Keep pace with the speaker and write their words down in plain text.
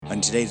On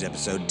today's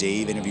episode,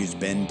 Dave interviews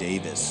Ben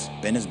Davis.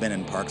 Ben has been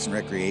in Parks and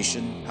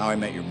Recreation, How I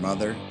Met Your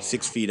Mother,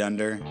 6 Feet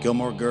Under,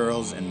 Gilmore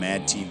Girls, and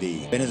Mad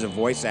TV. Ben is a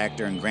voice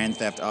actor in Grand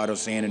Theft Auto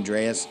San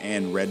Andreas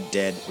and Red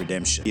Dead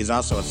Redemption. He is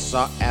also a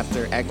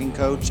sought-after acting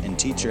coach and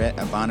teacher at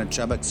Ivana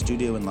Chubbuck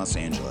Studio in Los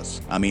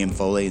Angeles. I'm Ian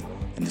Foley,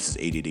 and this is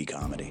ADD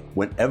Comedy.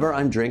 Whenever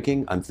I'm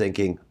drinking, I'm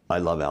thinking, I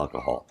love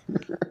alcohol.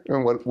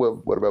 And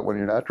what about when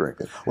you're not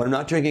drinking? When I'm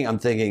not drinking, I'm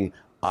thinking,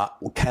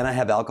 can I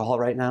have alcohol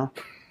right now?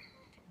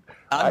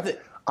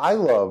 I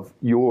love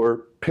your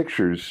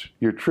pictures,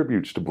 your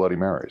tributes to Bloody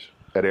Marys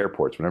at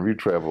airports. Whenever you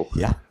travel,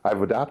 Yeah.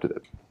 I've adopted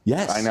it.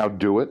 Yes. I now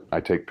do it.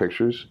 I take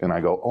pictures, and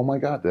I go, oh, my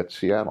God, that's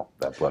Seattle,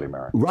 that Bloody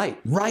Mary. Right.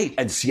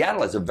 And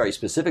Seattle has a very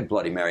specific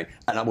Bloody Mary,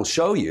 and I will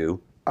show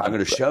you. I'm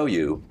going to show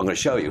you.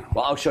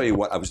 Well, I'll show you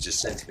what I was just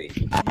sent to me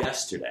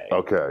yesterday.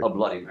 Okay. A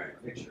Bloody Mary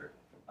picture.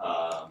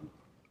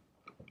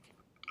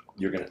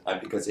 You're going to,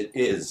 because it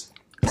is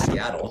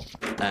Seattle,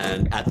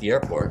 and at the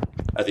airport.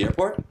 At the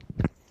airport?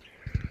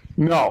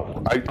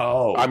 No.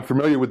 I'm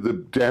familiar with the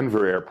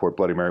Denver airport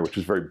Bloody Mary, which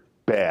is very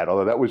bad,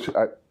 although that was,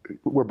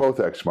 we're both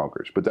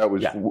ex-smokers, but that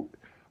was,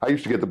 I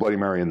used to get the Bloody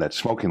Mary in that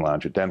smoking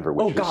lounge at Denver,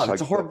 which is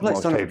it's a horrible the place.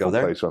 most Don't ever hateful go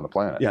there. place on the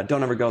planet. Yeah,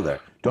 don't ever go there.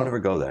 Don't ever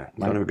go there.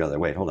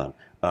 Wait, hold on.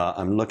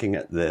 I'm looking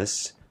at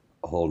this.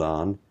 Hold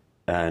on.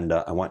 And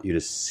I want you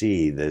to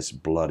see this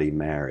Bloody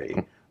Mary.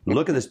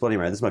 Look at this Bloody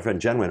Mary. This is my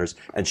friend Jen Winters.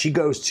 And she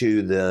goes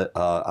to the,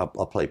 I'll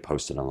probably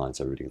post it online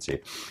so everybody can see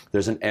it.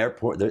 There's an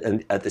airport,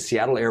 and at the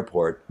Seattle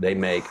airport, they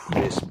make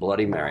this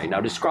Bloody Mary. Now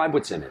describe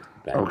what's in it,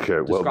 Ben.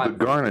 Okay, well, the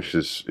garnish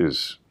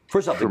is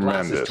First off,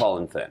 tremendous. the glass is tall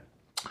and thin.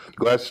 The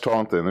glass is tall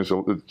and thin.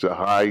 It's a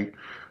high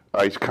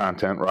ice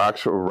content.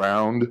 Rocks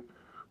around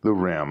the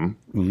rim.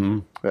 Mm-hmm.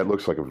 That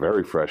looks like a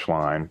very fresh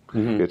lime.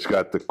 Mm-hmm. It's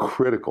got the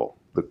critical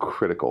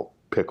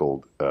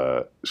pickled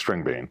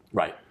string bean.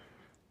 Right.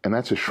 And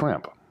that's a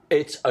shrimp.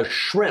 It's a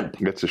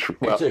shrimp. It's a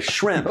shrimp. It's a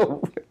shrimp.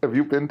 Have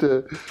you been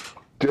to,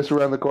 just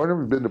around the corner,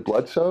 have you been to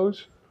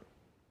Bloodsoe's?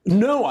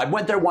 No, I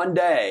went there one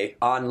day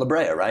on La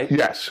Brea, right?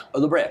 Yes.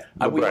 La Brea.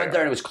 La We Brea. went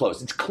there and it was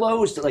closed. It's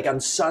closed like on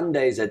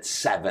Sundays at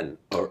 7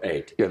 or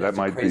 8. Yeah, that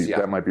might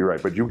be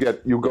right. But you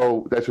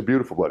go. That's a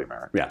beautiful Bloody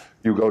Mary. Yeah.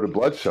 You go to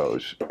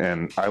Bloodsoe's,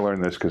 and I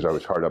learned this because I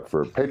was hard up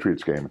for a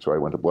Patriots game, and so I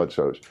went to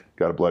Bloodsoe's,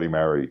 got a Bloody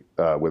Mary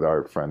with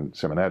our friend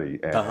Simonetti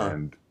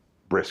and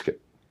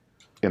brisket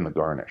in the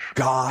garnish.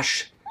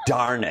 Gosh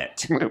darn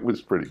it. It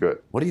was pretty good.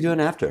 What are you doing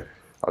after?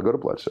 I'll go to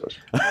Bloodsoe's.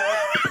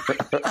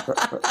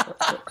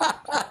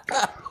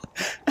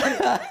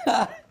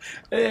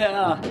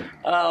 Yeah.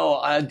 Oh,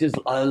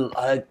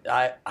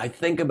 I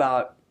think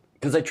about,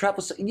 because I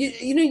travel.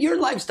 You know, your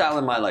lifestyle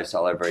and my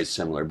lifestyle are very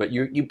similar, but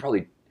you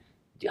probably.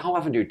 How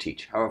often do you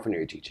teach? How often are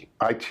you teaching?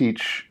 I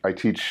teach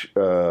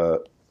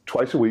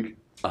twice a week,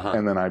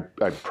 and then I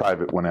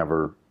private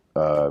whenever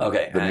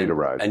the need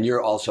arises. And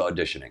you're also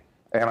auditioning.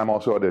 And I'm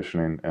also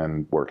auditioning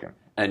and working.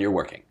 And you're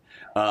working.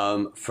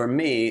 For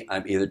me,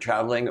 I'm either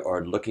traveling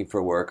or looking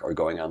for work or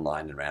going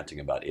online and ranting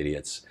about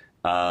idiots,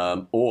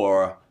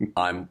 or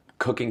I'm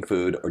cooking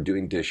food or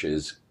doing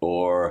dishes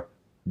or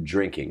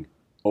drinking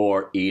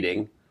or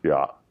eating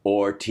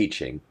or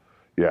teaching.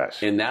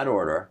 Yes. In that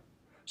order.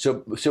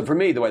 So for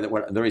me,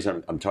 the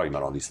reason I'm talking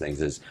about all these things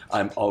is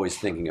I'm always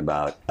thinking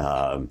about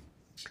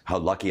how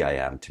lucky I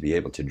am to be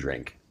able to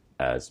drink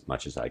as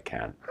much as I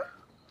can.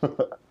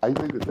 I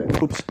think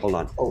that. Oops, hold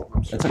on. Oh,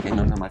 that's okay.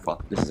 No, not my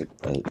fault. This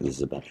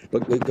is a bad.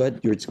 But go ahead.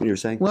 You're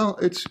saying. Well,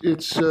 it's.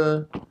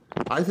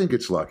 I think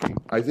it's lucky.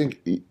 I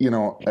think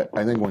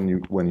I think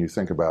when you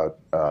think about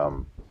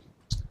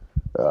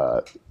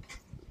the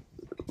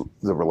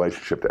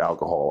relationship to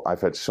alcohol,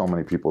 I've had so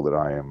many people that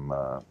I am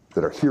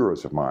that are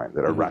heroes of mine,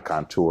 that are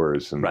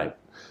raconteurs, and right.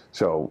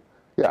 So.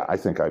 Yeah, I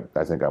think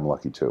I'm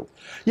lucky too.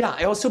 Yeah,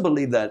 I also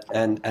believe that,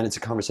 and it's a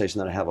conversation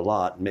that I have a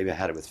lot. Maybe I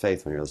had it with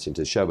Faith when you were listening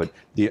to the show, but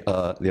the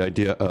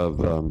idea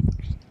of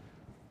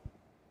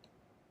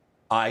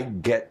I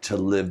get to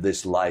live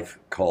this life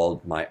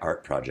called my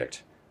art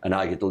project, and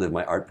I get to live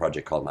my art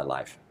project called my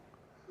life.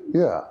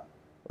 Yeah,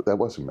 that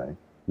wasn't me.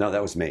 No,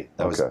 that was me.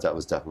 That Okay.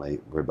 was definitely.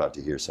 We're about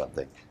to hear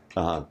something.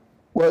 Well,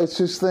 it's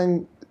this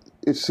thing.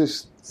 It's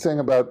this thing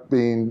about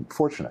being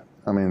fortunate.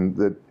 I mean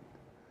that.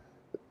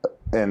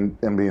 And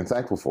being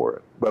thankful for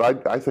it,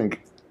 but I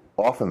think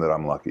often that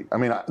I'm lucky. I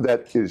mean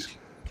that is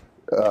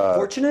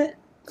Fortunate.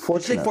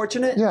 Fortunate. Did you say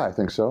fortunate? Yeah, I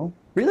think so.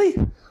 Really?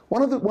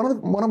 One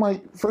of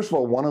my first of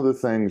all, one of the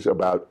things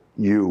about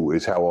you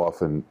is how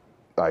often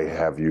I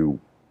have you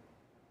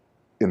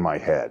in my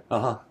head.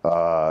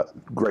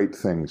 Great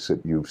things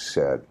that you've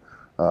said.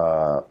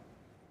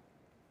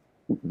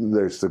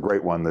 There's the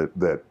great one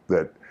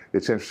that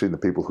it's interesting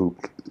that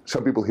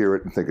some people hear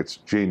it and think it's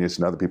genius,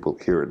 and other people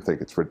hear it and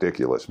think it's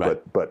ridiculous. Right.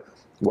 But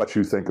what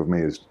you think of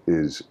me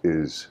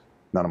is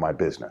none of my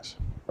business,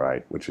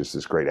 right? Which is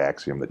this great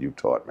axiom that you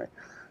taught me,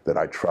 that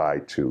I try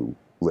to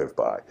live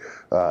by.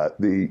 But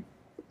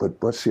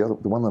what's the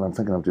one that I'm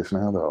thinking of just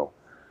now, though?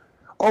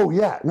 Oh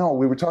yeah, no,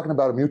 we were talking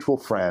about a mutual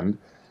friend,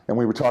 and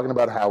we were talking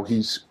about how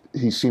he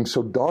seems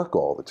so dark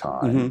all the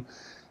time,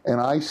 and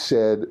I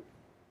said,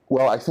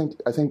 Well, I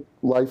think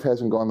life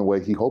hasn't gone the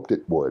way he hoped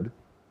it would,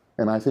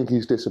 and I think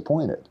he's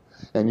disappointed.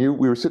 And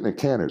we were sitting at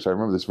Cantor's, I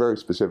remember this very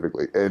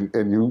specifically, and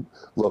you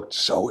looked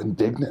so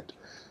indignant.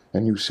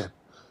 And you said,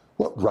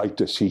 what right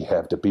does he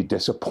have to be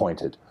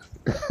disappointed?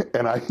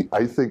 And I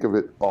think of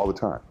it all the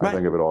time. Right. I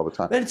think of it all the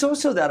time. And it's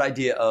also that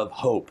idea of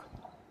hope.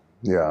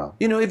 Yeah.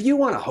 You know, if you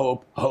want to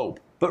hope,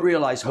 but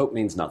realize hope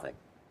means nothing.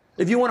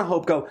 If you want to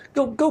hope,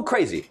 go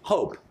crazy,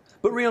 hope.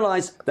 But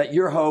realize that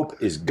your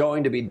hope is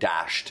going to be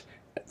dashed.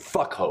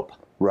 Fuck hope.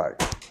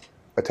 Right.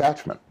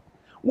 Attachment.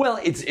 Well,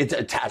 it's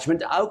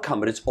attachment to outcome,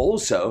 but it's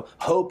also,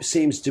 hope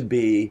seems to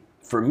be,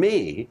 for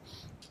me,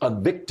 a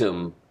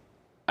victim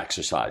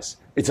exercise.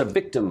 It's a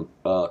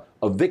victim-y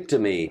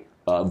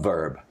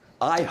verb.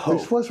 I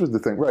hope. This was the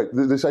thing, right?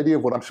 This idea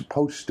of what I'm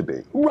supposed to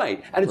be.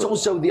 Right, and it's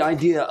also the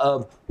idea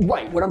of,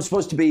 what I'm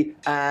supposed to be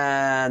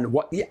and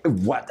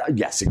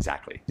yes,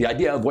 exactly. The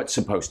idea of what's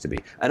supposed to be.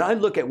 And I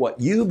look at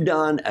what you've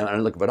done, and I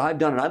look at what I've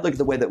done, and I look at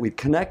the way that we've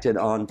connected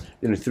on,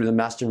 through the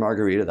Master and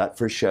Margarita, that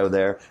first show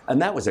there,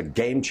 and that was a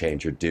game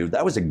changer, dude.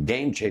 That was a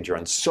game changer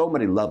on so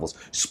many levels.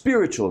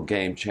 Spiritual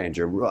game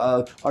changer,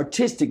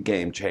 artistic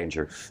game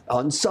changer,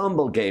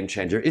 ensemble game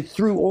changer. It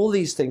threw all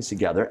these things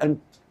together,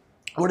 and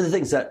one of the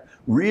things that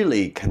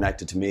really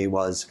connected to me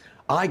was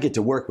I get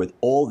to work with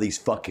all these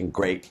fucking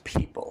great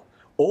people.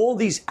 All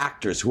these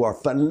actors who are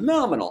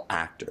phenomenal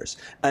actors.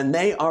 And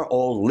they are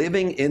all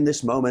living in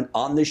this moment,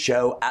 on this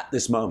show, at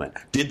this moment.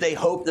 Did they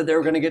hope that they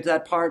were going to get to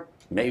that part?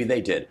 Maybe they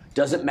did.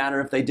 Doesn't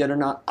matter if they did or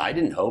not. I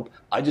didn't hope.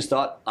 I just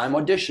thought, I'm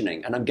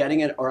auditioning and I'm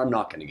getting it or I'm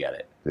not going to get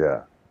it.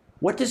 Yeah.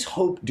 What does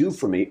hope do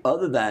for me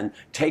other than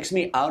takes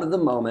me out of the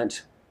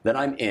moment that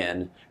I'm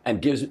in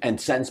and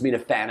sends me to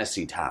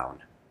fantasy town?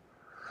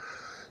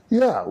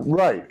 Yeah,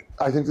 right.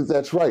 I think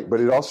that's right. But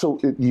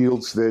it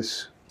yields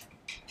this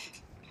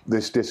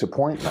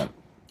disappointment.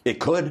 It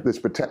could. This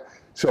potential.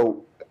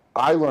 So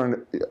I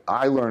learned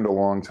a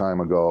long time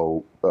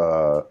ago.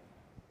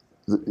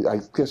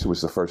 I guess it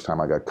was the first time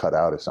I got cut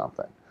out of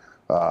something,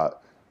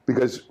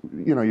 because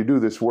you do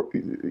this work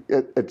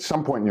at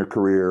some point in your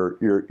career.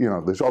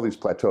 There's all these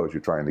plateaus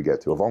you're trying to get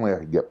to. If only I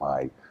could get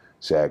my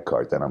SAG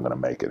card, then I'm going to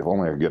make it. If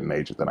only I could get an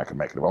agent, then I can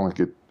make it. If only I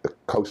could get a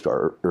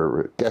co-star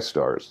or a guest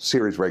star,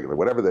 series regular,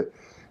 whatever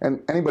and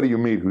anybody you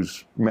meet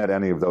who's met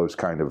any of those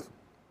kind of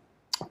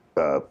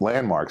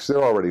landmarks,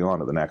 they're already on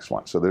to the next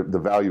one. So the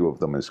value of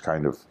them is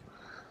kind of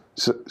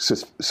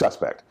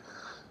suspect.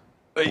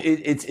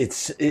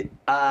 It's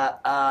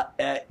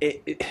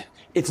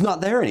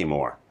not there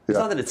anymore. It's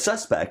not that it's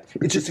suspect.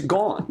 It's just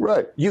gone.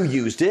 Right. You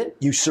used it.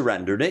 You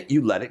surrendered it.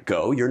 You let it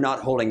go. You're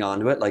not holding on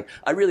to it. Like,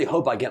 I really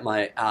hope I get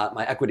my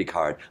equity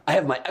card. I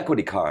have my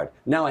equity card.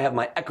 Now I have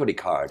my equity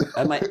card. I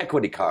have my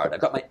equity card. I've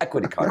got my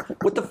equity card.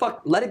 What the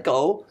fuck? Let it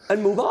go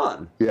and move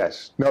on.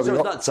 Yes. No. So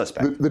it's not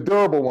suspect. The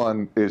durable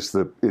one is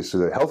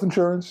the health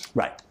insurance.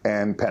 Right.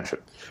 And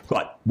pension.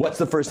 But what's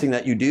the first thing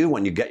that you do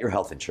when you get your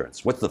health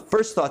insurance? What's the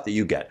first thought that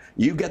you get?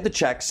 You get the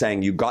check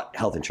saying you got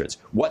health insurance.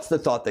 What's the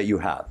thought that you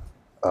have?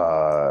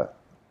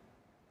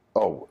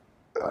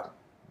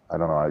 I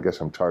don't know. I guess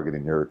I'm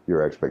targeting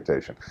your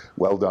expectation.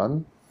 Well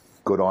done.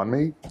 Good on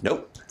me.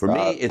 Nope. For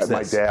me, it's my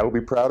this. dad will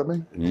be proud of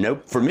me.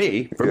 Nope. For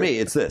me,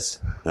 it's this.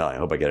 Oh, I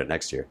hope I get it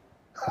next year.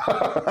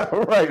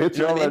 Right. It's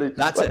You know what I already. mean?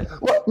 That's it.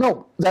 Well,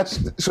 no.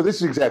 So this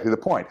is exactly the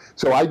point.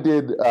 So I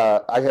did.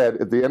 I had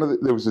at the end of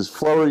there was this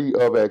flurry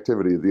of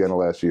activity at the end of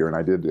last year, and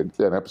I did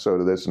an episode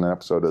of this and an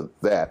episode of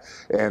that,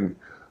 and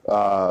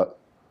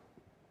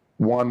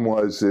one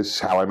was this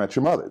How I Met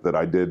Your Mother that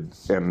I did,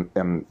 and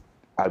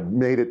I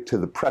made it to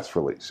the press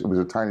release. It was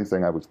a tiny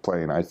thing I was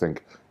playing, I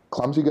think,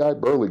 clumsy guy,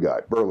 burly guy.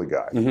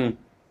 Mm-hmm.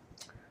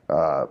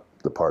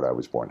 The part I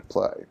was born to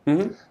play.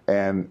 Mm-hmm.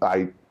 And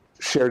I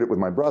shared it with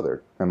my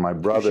brother. And my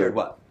brother... You shared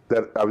what?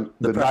 That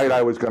the night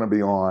I was going to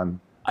be on...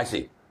 I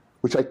see.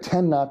 Which I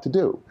tend not to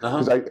do.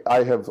 Because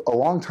I have a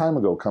long time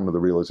ago come to the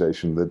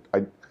realization that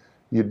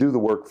you do the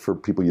work for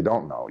people you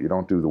don't know. You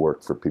don't do the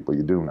work for people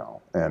you do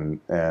know.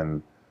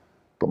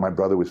 But my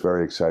brother was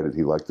very excited.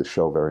 He liked the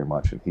show very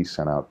much. And he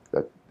sent out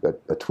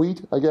a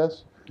tweet, I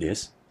guess.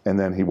 Yes. And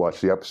then he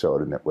watched the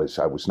episode, and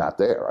I was not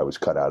there. I was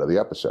cut out of the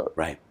episode.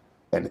 Right.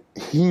 And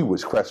he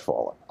was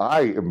crestfallen.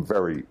 I am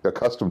very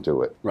accustomed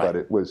to it,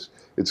 right. But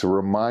it's a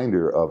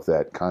reminder of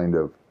that kind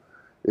of,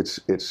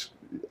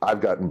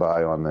 I've gotten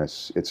by on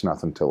this. It's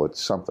nothing till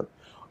it's something.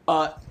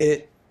 I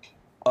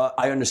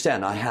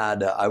understand.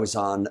 I was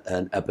on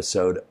an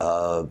episode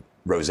of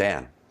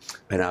Roseanne.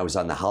 And I was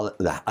on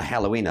the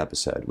Halloween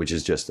episode, which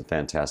is just a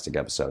fantastic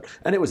episode.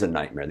 And it was a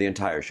nightmare. The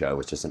entire show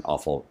was just an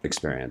awful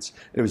experience.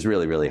 It was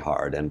really, really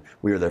hard. And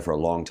we were there for a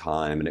long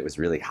time, and it was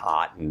really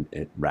hot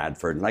at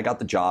Radford. And I got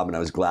the job, and I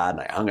was glad,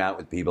 and I hung out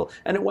with people.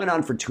 And it went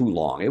on for too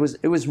long. It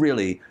was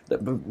really,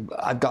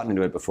 I've gotten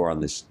into it before on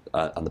this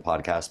on the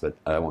podcast, but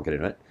I won't get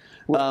into it.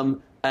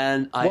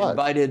 And I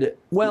invited,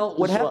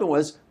 what happened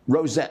was,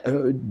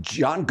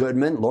 John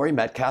Goodman, Laurie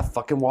Metcalf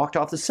fucking walked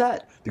off the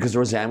set because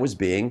Roseanne was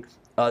being...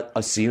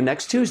 I'll see you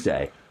next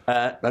Tuesday.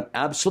 An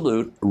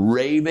absolute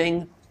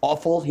raving,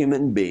 awful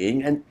human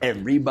being, and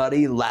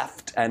everybody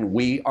left, and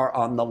we are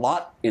on the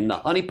lot in the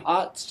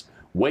honeypots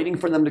waiting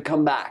for them to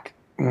come back.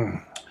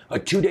 A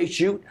 2-day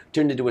shoot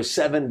turned into a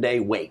 7-day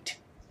wait,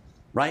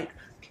 right?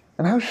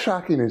 And how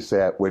shocking is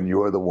that when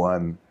you're the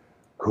one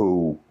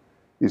who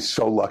is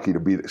so lucky to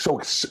be there?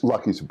 So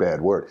lucky is a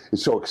bad word.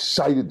 Is so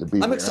excited to be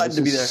there. I'm excited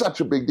to be there. It's such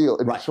a big deal.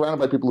 And you're surrounded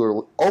by people who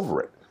are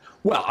over it.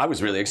 Well, I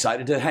was really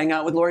excited to hang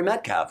out with Laurie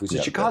Metcalf, who's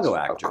a Chicago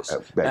actress,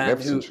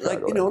 magnificent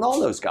and and all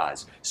those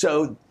guys.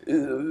 So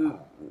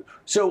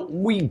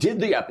we did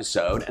the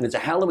episode, and it's a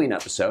Halloween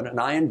episode, and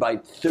I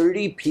invite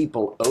 30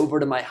 people over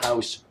to my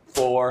house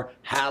for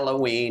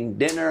Halloween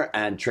dinner,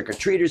 and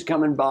trick-or-treaters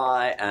coming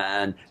by,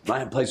 and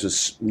my place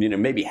was,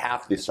 maybe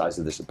half the size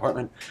of this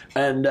apartment,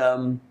 and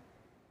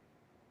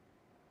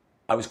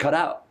I was cut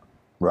out.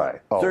 Right.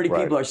 30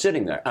 people are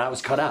sitting there, and I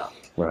was cut out.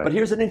 Right. But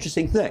here's an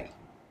interesting thing.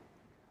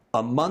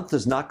 A month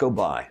does not go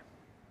by.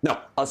 No,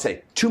 I'll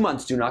say 2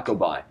 months do not go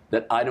by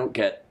that I don't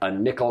get a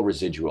nickel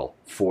residual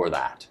for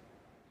that.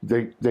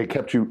 They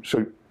kept you,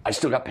 so... I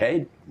still got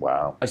paid.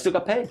 Wow. I still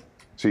got paid.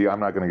 See, I'm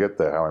not going to get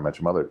the How I Met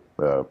Your Mother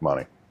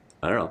money.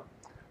 I don't know.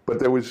 But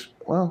there was,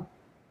 well,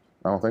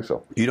 I don't think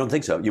so. You don't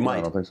think so? You might.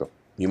 I don't think so.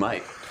 You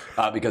might.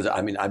 Because,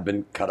 I've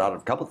been cut out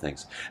of a couple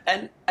things.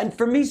 And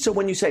for me, so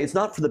when you say it's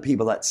not for the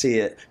people that see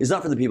it, it's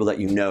not for the people that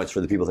you know, it's for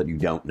the people that you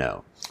don't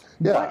know.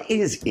 Yeah. What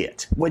is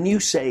it? When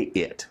you say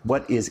it,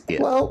 what is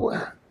it?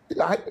 Well,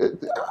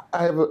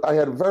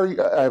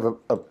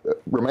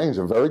 remains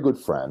a very good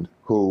friend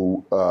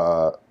who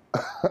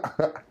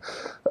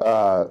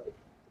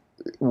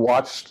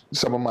watched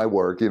some of my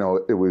work.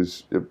 It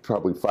was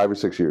probably 5 or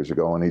 6 years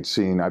ago,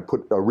 and I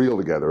put a reel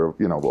together of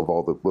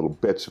all the little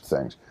bits of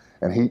things,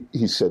 and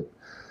he said,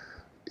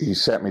 he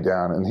sat me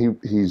down, and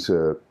he's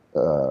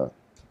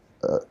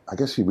I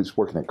guess he was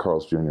working at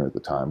Carl's Jr. at the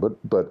time,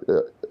 but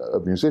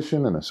a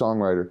musician and a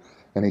songwriter,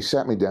 and he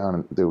sat me down,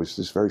 and there was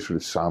this very sort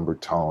of somber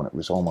tone. It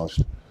was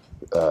almost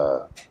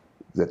that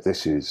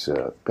this is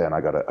Ben,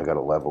 I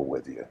gotta level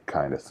with you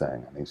kind of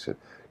thing. And he said,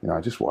 I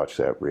just watched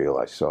that reel.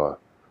 I saw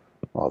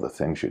all the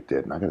things you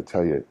did, and I got to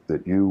tell you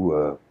that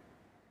you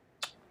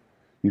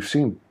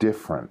seem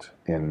different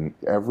in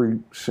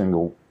every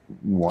single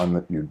one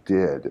that you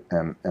did,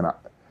 and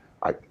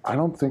I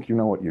don't think you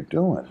know what you're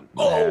doing,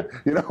 man.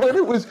 And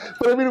it was,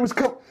 but it was.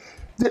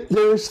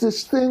 There's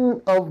this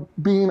thing of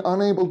being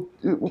unable.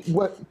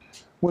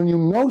 When you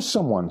know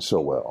someone so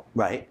well,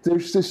 right?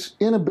 There's this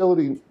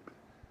inability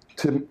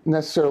to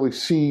necessarily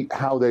see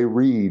how they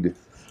read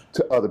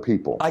to other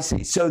people. I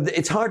see. So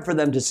it's hard for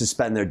them to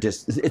suspend their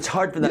disbelief,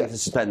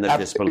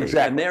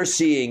 exactly. And they're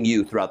seeing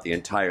you throughout the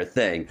entire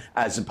thing,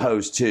 as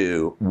opposed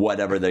to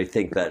whatever they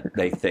think that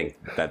they think.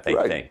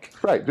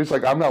 Right. Just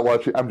like I'm not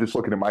watching. I'm just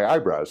looking at my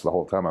eyebrows the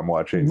whole time I'm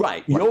watching.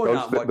 Right.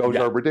 Those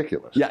are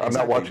ridiculous. Yeah, I'm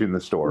not watching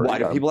the story. Why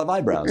do people have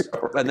eyebrows?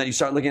 And then you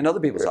start looking at other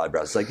people's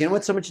eyebrows. It's like, you know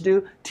what someone should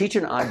do? Teach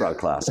an eyebrow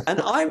class. And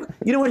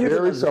here's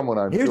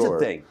the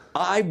thing.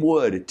 I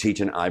would teach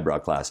an eyebrow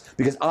class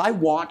because I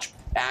watch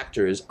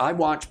actors, I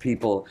watch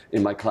people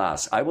in my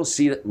class. I will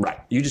see that, right,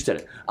 you just did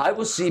it. I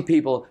will see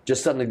people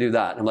just suddenly do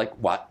that. And I'm like,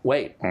 what?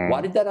 Wait, why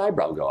did that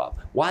eyebrow go up?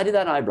 Why did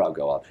that eyebrow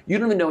go up? You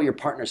don't even know what your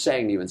partner's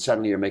saying to you, and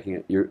suddenly you're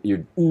making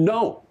it,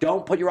 no,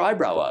 don't put your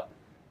eyebrow up.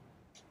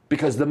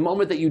 Because the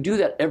moment that you do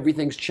that,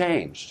 everything's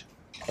changed.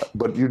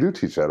 But you do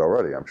teach that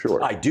already, I'm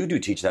sure. I do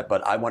teach that,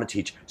 but I want to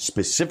teach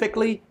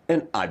specifically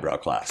an eyebrow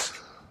class.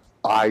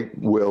 I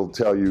will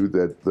tell you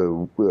that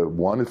the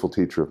wonderful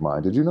teacher of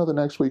mine, did you know that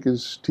next week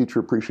is Teacher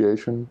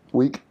Appreciation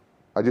Week?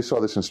 I just saw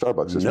this in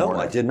Starbucks this morning.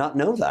 No, I did not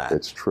know that.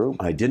 It's true.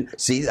 I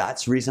didn't. See,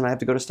 that's the reason I have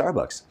to go to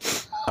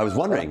Starbucks. I was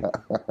wondering.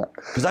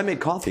 Because I made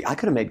coffee. I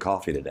could have made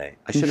coffee today.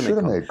 I should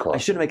have made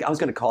coffee. I was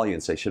going to call you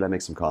and say, should I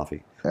make some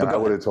coffee? And I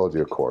would have told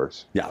you, of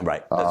course. Yeah,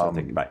 right. That's what I'm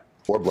thinking. Right.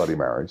 Or Bloody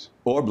Marys.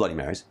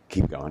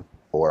 Keep going.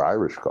 Or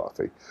Irish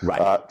coffee.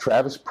 Right.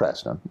 Travis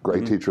Preston,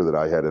 great teacher that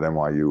I had at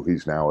NYU.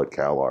 He's now at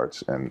Cal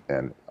Arts and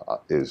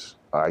is,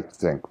 I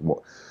think,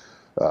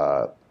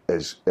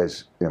 as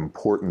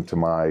important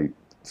to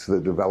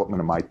the development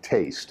of my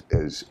taste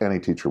as any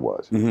teacher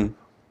was. Mm-hmm.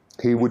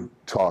 He would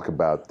talk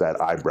about that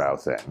eyebrow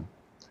thing,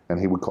 and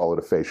he would call it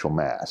a facial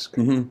mask.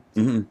 Mm-hmm.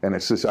 Mm-hmm. And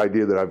it's this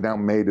idea that I've now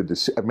made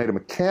a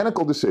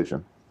mechanical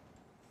decision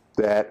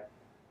that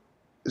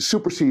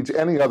supersedes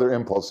any other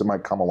impulse that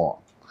might come along.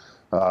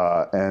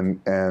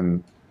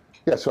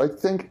 So I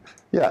think,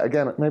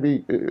 again,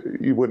 maybe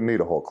you wouldn't need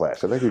a whole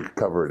class. I think you could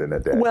cover it in a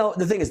day. Well,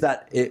 the thing is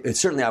that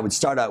certainly I would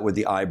start out with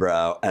the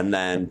eyebrow and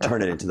then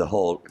turn it into the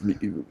whole.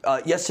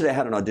 Yesterday I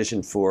had an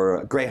audition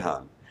for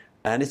Greyhound.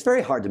 And it's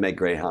very hard to make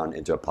Greyhound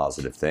into a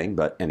positive thing,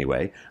 but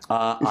anyway.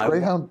 Is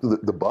Greyhound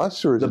the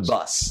bus or is it?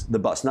 The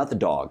bus, not the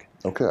dog.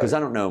 Okay. Because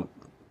I don't know.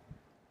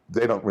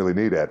 They don't really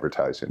need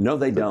advertising. No,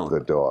 they don't.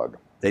 The dog.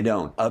 They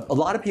don't. A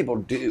lot of people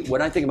do. When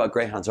I think about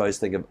Greyhounds, I always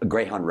think of a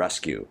Greyhound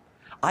rescue.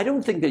 I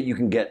don't think that you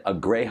can get a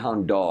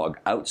Greyhound dog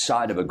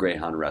outside of a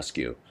Greyhound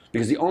rescue.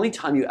 Because the only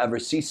time you ever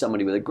see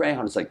somebody with a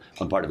Greyhound is like,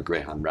 I'm part of a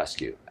Greyhound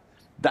rescue.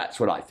 That's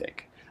what I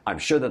think. I'm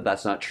sure that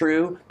that's not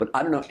true, but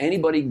I don't know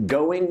anybody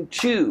going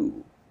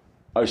to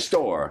a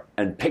store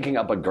and picking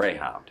up a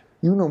greyhound.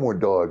 You know more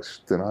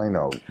dogs than I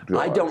know dogs.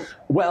 I don't.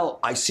 Well,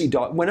 I see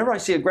dog. Whenever I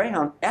see a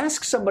greyhound,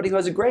 ask somebody who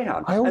has a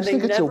greyhound. I always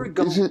think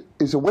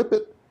is a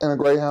whippet and a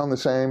greyhound the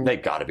same? They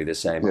got to be the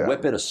same. Yeah. A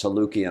whippet, a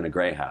Saluki, and a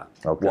greyhound.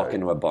 Okay. Walk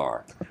into a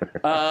bar.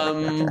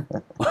 I've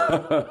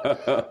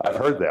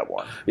heard that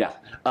one. Yeah.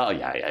 Oh,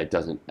 yeah. It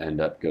doesn't end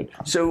up good.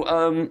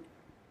 So,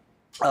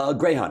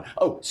 greyhound.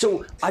 Oh,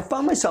 so I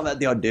found myself at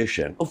the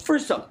audition. Well,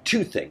 first off,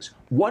 two things.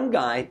 One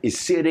guy is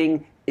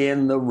sitting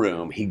in the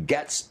room. He's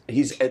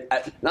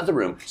not the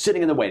room,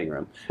 sitting in the waiting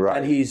room. Right.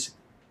 And he's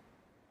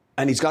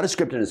got a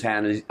script in his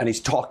hand, and he's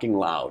talking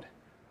loud.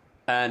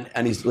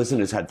 And he's listening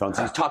to his headphones.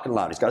 He's talking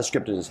loud. He's got a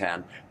script in his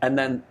hand. And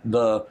then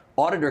the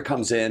auditor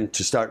comes in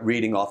to start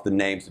reading off the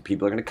names that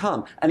people are going to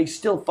come. And he's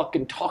still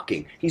fucking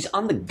talking. He's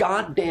on the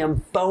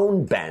goddamn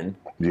phone, Ben.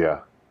 Yeah.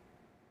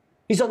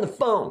 He's on the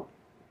phone.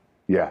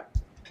 Yeah.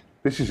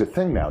 This is a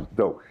thing now,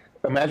 though.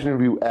 Imagine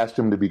if you asked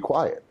him to be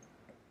quiet.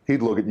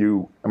 He'd look at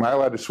you. Am I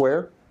allowed to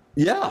swear?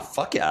 Yeah,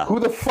 fuck yeah. Who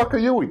the fuck are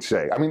you, he'd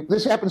say. I mean,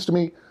 this happens to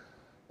me.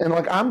 And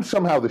like I'm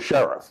somehow the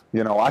sheriff,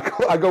 you know.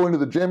 I go into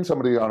the gym,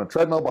 somebody on a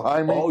treadmill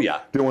behind me, Oh,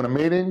 yeah. doing a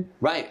meeting.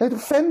 Right. It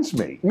offends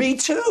me. Me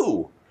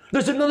too.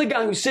 There's another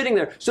guy who's sitting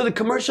there. So the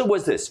commercial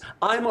was this: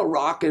 I'm a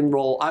rock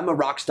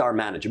star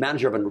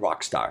manager of a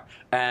rock star,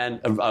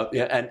 and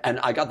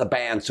I got the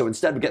band. So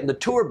instead of getting the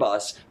tour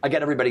bus, I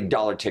get everybody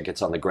dollar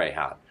tickets on the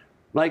Greyhound.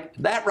 Like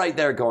that right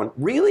there, going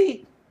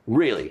really.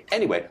 Really?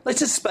 Anyway, let's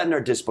just suspend our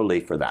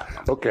disbelief for that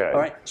one. Okay. All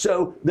right.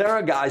 So there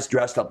are guys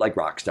dressed up like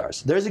rock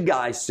stars. There's a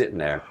guy sitting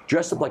there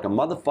dressed up like a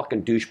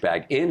motherfucking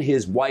douchebag in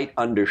his white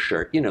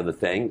undershirt. You know the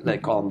thing they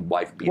call them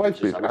wife beaters.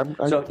 Wife beater.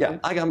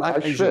 I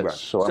schwitz,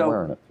 so I'm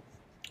wearing it.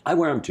 I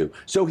wear them too.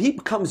 So he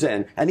comes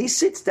in and he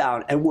sits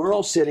down and we're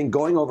all sitting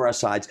going over our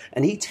sides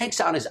and he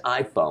takes out his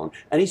iPhone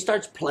and he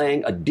starts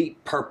playing a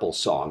Deep Purple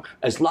song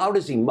as loud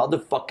as he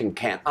motherfucking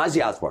can.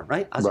 Ozzy Osbourne,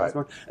 right?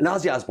 Osbourne? An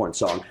Ozzy Osbourne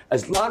song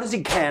as loud as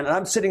he can. And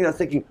I'm sitting there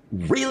thinking,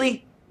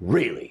 really?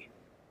 Really?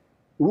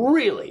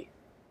 Really?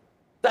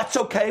 That's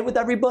okay with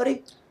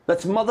everybody?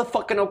 That's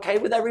motherfucking okay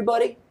with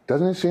everybody?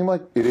 Doesn't it seem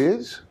like it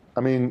is?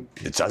 I mean,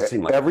 It does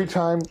seem like every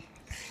time.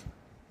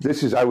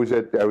 I was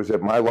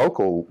at my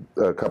local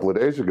a couple of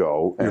days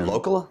ago. Your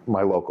local?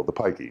 My local, the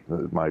Pikey.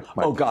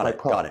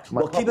 Got it.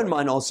 Well, keep in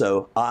mind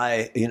also,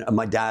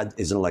 my dad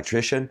is an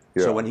electrician,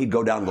 so Yeah. when he'd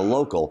go down to the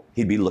local,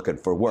 he'd be looking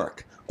for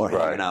work or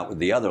Right. hanging out with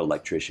the other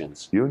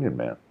electricians. Union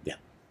man. Yeah.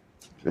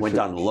 Went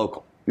down to the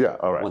local, Yeah,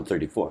 all right.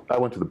 134. I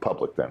went to the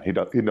public then.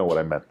 He'd know what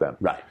I meant then.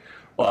 Right.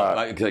 Well,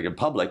 like in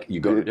public,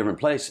 you go to a different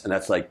place, and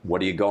that's like, what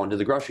are you going to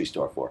the grocery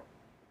store for?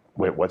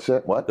 Wait, what's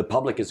that? What? The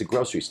public is a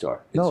grocery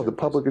store. No, the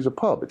public is a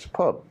pub. It's a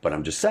pub. But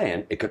I'm just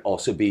saying, it could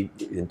also be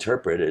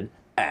interpreted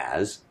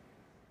as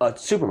a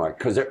supermarket,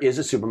 because there is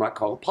a supermarket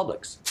called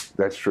Publix.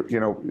 That's true.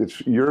 You know,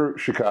 you're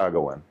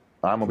Chicagoan.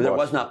 I'm a But there Boston.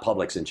 was not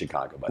Publix in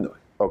Chicago, by the way.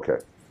 Okay.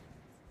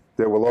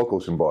 There were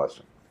locals in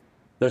Boston.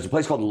 There's a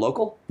place called The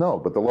Local? No,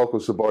 but the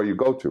local's the bar you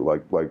go to.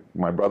 Like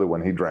my brother,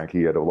 when he drank,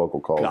 he had a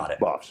local called Got it.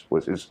 Buffs.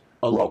 Was his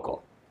A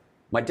local.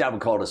 My dad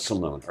would call it a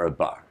saloon or a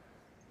bar.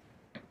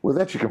 Well,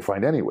 that you can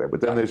find anywhere.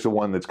 But then there's the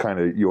one that's kind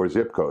of your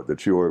zip code.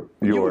 That's your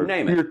would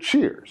name it. your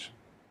Cheers,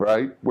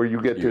 right? Where you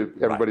get to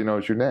everybody right.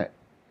 knows your name.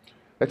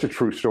 That's a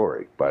true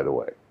story, by the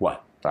way.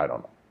 What? I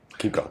don't know.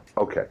 Keep going.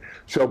 Okay.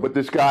 So, but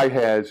this guy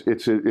has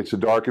it's a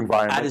dark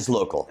environment. At his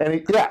local.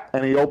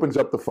 And he opens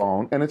up the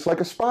phone, and it's like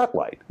a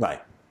spotlight.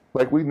 Right.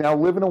 Like we now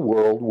live in a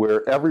world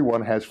where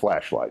everyone has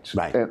flashlights,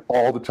 Right. and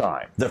all the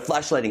time. They're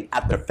flashlighting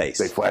at their face.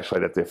 They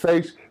flashlight at their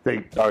face.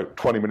 They are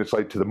 20 minutes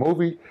late to the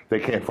movie.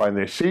 They can't find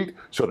their seat,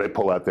 so they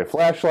pull out their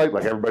flashlight.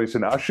 Like everybody's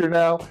an usher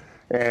now,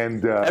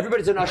 and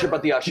Everybody's an usher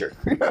but the usher.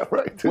 yeah,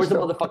 right. Where's the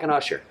motherfucking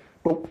usher?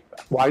 But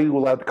why are you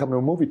allowed to come to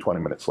a movie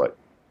 20 minutes late?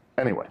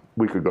 Anyway,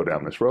 we could go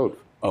down this road.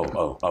 I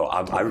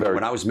remember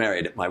when I was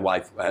married, my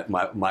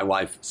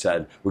wife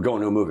said, we're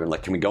going to a movie. I'm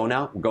like, can we go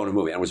now? We're going to a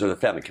movie. And I was with the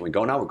family. Can we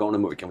go now? We're going to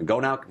a movie. Can we go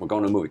now? We're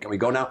going to a movie. Can we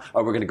go now?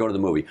 Or we're going to go to the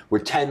movie. We're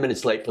 10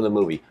 minutes late for the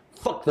movie.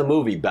 Fuck the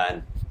movie,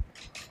 Ben.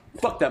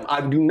 Fuck them.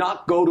 I do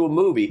not go to a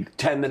movie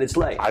 10 minutes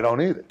late. I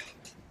don't either.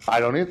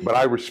 But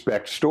I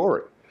respect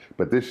story.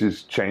 But this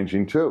is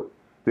changing too.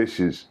 This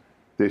is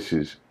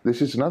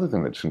another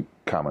thing that's in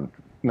common.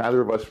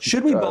 Neither of us.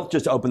 Should we both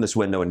just open this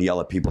window and yell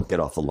at people to get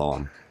off the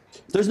lawn?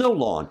 There's no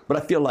lawn, but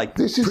I feel like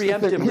This is the thing.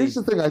 preemptively. Here's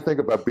the thing I think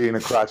about being a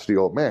crotchety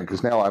old man,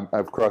 because now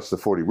I've crossed the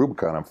 40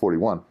 Rubicon. I'm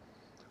 41.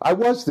 I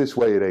was this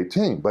way at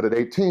 18, but at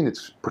 18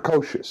 it's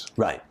precocious.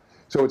 Right.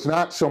 So it's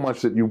not so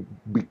much that you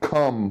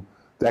become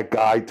that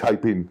guy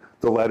typing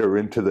the letter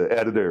into the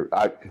editor.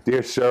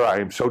 Dear sir, I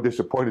am so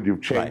disappointed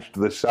you've changed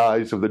the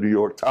size of the New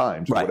York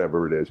Times, or Right.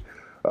 whatever it is.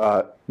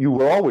 You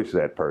were always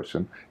that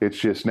person. It's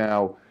just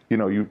now,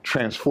 you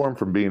transform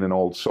from being an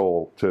old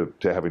soul to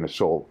having a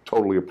soul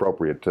totally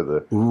appropriate to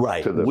the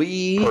Right. to the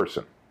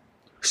person.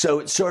 So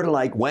it's sort of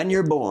like when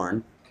you're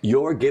born,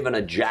 you're given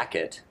a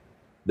jacket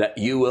that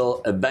you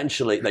will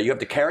eventually, that you have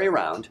to carry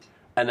around,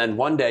 and then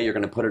one day you're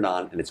going to put it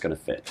on and it's going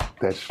to fit.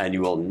 And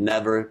you will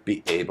never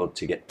be able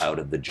to get out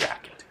of the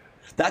jacket.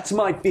 That's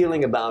my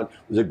feeling about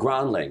the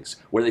Groundlings,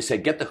 where they say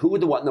get the who,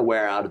 the what, and the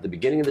where out at the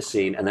beginning of the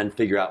scene, and then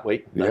figure out.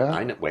 Okay. Get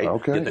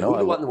the who,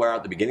 the what, and the where out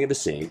at the beginning of the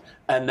scene,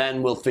 and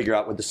then we'll figure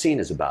out what the scene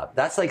is about.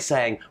 That's like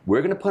saying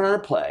we're going to put on a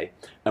play,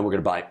 and we're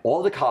going to buy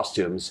all the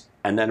costumes,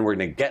 and then we're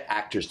going to get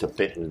actors to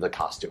fit into the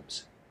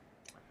costumes.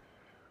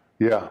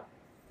 Yeah,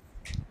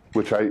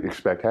 which I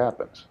expect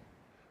happens,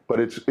 but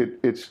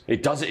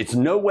It's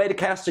no way to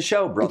cast a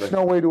show, brother. It's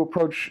no way to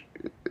approach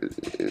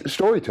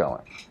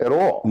storytelling at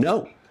all.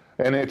 No.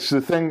 And it's the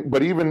thing,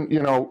 but even,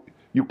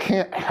 you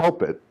can't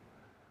help it.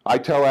 I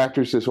tell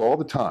actors this all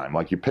the time.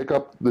 Like, you pick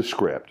up the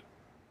script,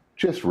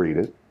 just read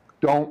it.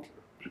 Don't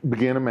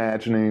begin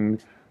imagining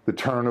the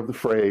turn of the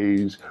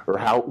phrase or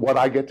what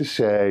I get to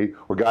say,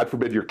 or God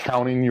forbid you're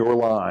counting your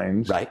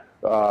lines. Right.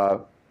 I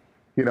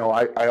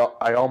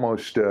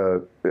almost,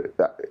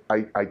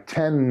 I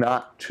tend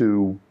not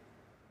to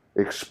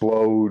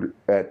explode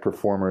at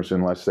performers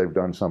unless they've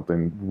done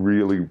something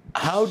really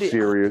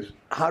serious.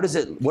 What does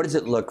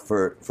it look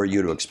for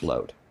you to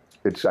explode?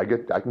 I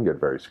can get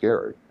very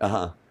scary.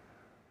 And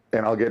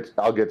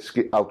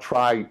I'll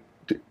try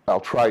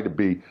to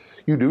be.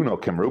 You do know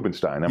Kim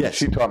Rubenstein. I mean, yes.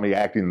 She taught me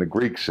acting the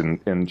Greeks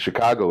in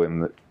Chicago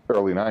in the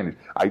early '90s.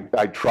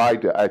 I try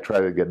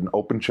to get an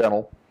open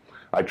channel.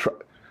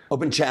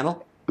 Open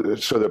channel,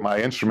 so that my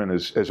instrument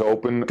is as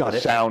open a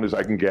sound as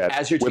I can get,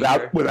 as your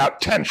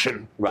without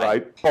tension.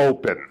 Right.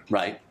 Open.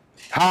 Right.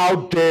 How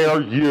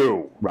dare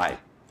you? Right.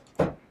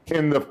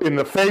 In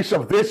the face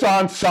of this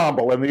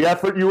ensemble and the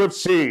effort you have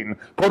seen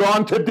put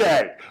on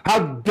today, how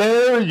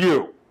dare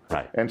you?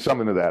 Right. And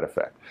something to that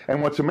effect.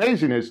 And what's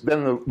amazing is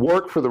then the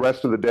work for the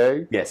rest of the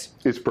day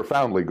is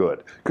profoundly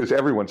good because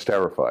everyone's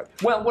terrified.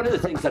 Well, one of the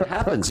things that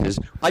happens is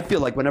I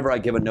feel like whenever I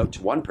give a note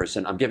to one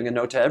person, I'm giving a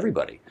note to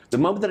everybody. The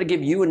moment that I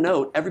give you a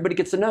note, everybody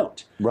gets a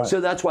note. Right. So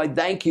that's why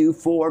thank you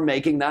for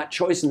making that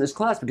choice in this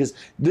class,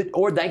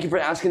 or thank you for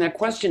asking that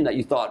question that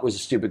you thought was a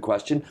stupid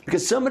question,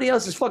 because somebody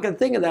else is fucking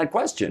thinking that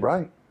question.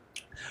 Right.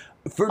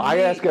 I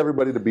ask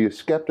everybody to be a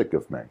skeptic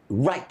of me.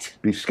 Right.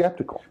 Be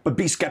skeptical. But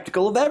be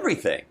skeptical of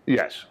everything.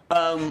 Yes.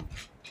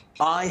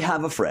 I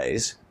have a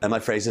phrase, and my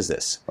phrase is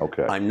this.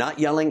 Okay. I'm not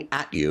yelling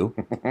at you.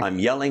 I'm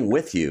yelling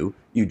with you.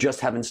 You just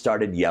haven't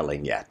started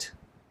yelling yet.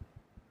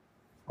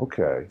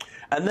 Okay.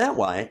 And that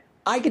way,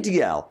 I get to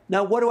yell.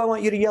 Now, what do I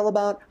want you to yell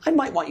about? I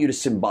might want you to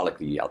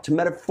symbolically yell, to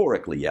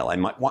metaphorically yell. I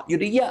might want you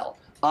to yell.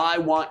 I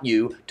want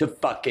you to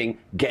fucking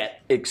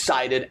get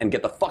excited and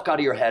get the fuck out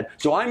of your head.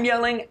 So I'm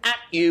yelling at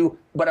you,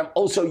 but I'm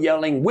also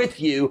yelling with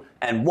you.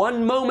 And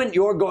one moment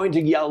you're going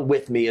to yell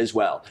with me as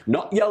well.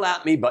 Not yell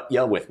at me, but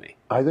yell with me.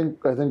 I think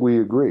we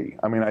agree.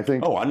 I mean, I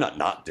think. Oh, I'm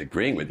not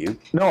agreeing with you.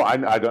 No,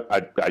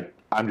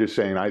 I'm just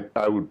saying.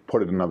 I would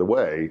put it another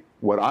way.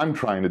 What I'm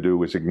trying to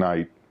do is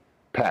ignite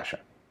passion.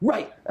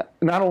 Right.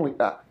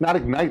 Not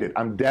ignite it.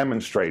 I'm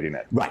demonstrating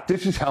it. Right.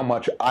 This is how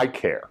much I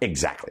care.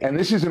 Exactly. And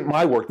this isn't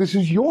my work. This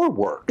is your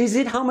work. Is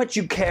it how much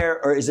you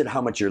care, or is it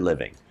how much you're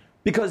living?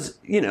 Because,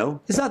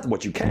 it's not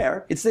what you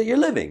care. It's that you're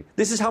living.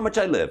 This is how much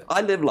I live.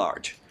 I live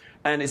large.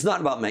 And it's not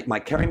about my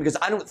caring, because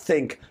I don't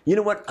think, you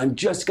know what, I'm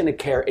just going to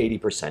care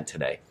 80%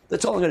 today.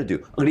 That's all I'm going to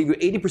do. I'm going to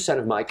give you 80%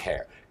 of my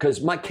care,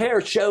 because my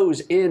care shows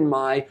in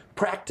my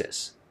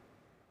practice.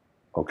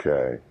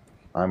 Okay.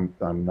 I'm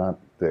not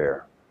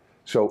there.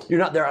 So you're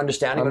not there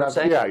understanding what I'm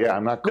saying? Yeah,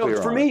 I'm not clear.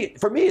 No, for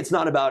me, it's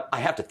not about I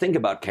have to think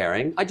about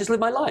caring. I just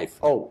live my life.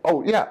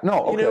 Oh, yeah,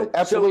 no, okay,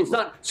 absolutely. So it's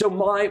not. So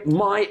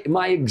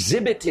my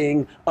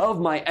exhibiting of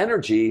my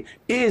energy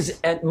is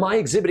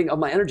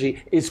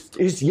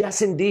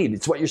yes, indeed.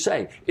 It's what you're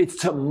saying. It's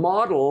to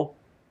model.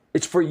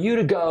 It's for you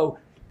to go.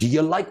 Do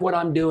you like what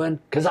I'm doing?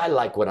 Because I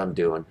like what I'm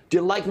doing. Do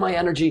you like my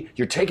energy?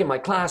 You're taking my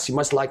class. You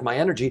must like my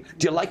energy.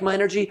 Do you like my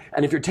energy?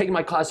 And if you're taking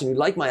my class and you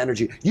like my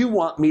energy, you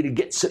want me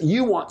to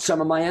you want some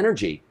of my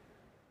energy.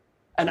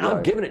 And right.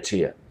 I'm giving it to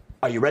you.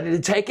 Are you ready to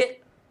take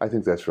it? I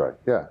think that's right.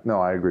 Yeah. No,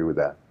 I agree with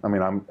that. I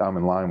mean, I'm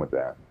in line with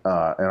that.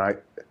 And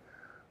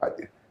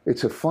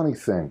it's a funny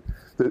thing.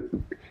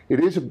 It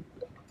is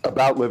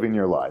about living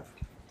your life.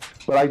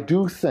 But I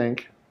do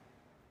think,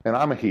 and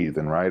I'm a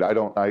heathen, right?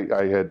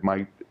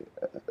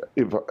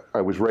 If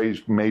I was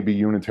raised maybe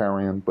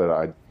Unitarian,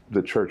 but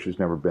the church has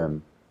never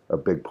been a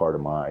big part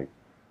of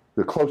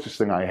the closest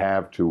thing I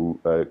have to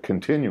a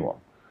continuum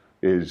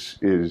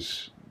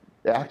is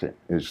acting,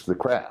 is the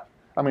craft.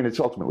 I mean, it's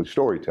ultimately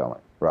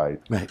storytelling, right?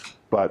 Right.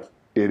 But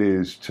it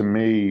is, to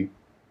me,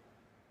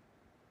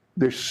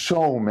 there's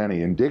so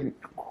many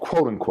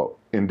quote unquote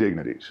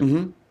indignities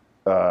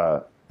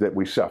that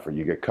we suffer.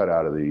 You get cut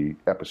out of the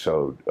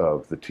episode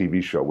of the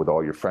TV show with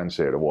all your friends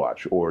there to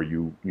watch, or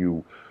you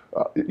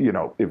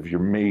if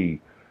you're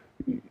me,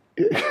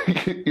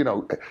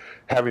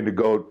 having to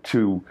go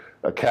to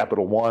a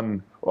Capital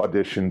One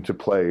audition to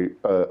play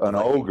an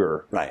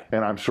ogre, right.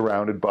 And I'm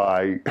surrounded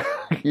by,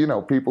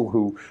 people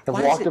who have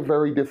walked a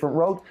very different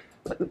road.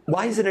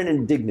 Why is it an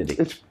indignity?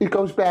 It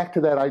goes back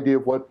to that idea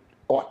of what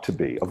ought to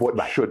be, of what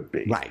should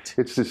be. Right.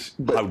 It's this.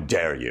 How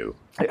dare you?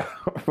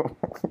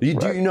 Do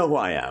you know who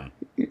I am?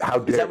 How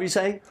dare? Is that what you're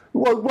saying?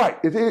 Well, right.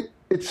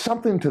 It's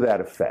something to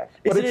that effect.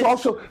 But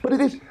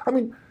it is. I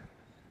mean,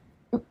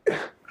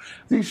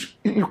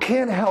 you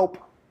can't help.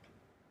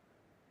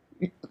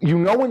 You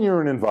know when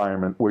you're in an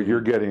environment where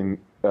you're getting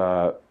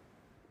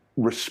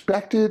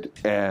respected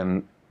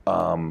and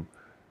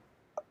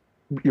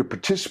you're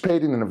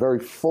participating in a very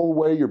full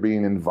way. You're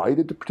being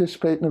invited to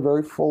participate in a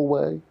very full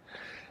way.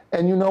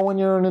 And you know when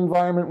you're in an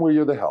environment where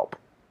you're the help.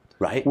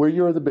 Right. Where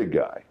you're the big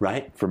guy.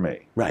 Right. For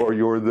me. Right. Or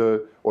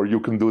you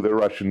can do the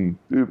Russian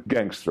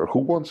gangster who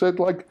once said,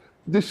 like,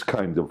 this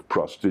kind of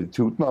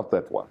prostitute, not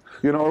that one.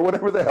 Or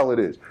whatever the hell it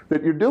is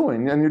that you're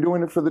doing, and you're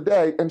doing it for the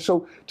day. And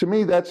so to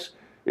me,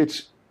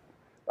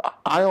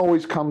 I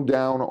always come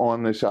down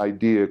on this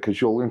idea,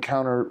 because you'll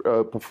encounter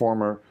a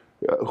performer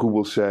who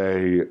will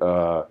say,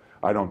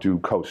 I don't do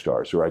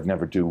co-stars, or I'd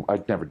never do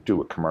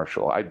a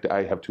commercial.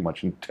 I have too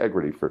much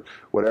integrity for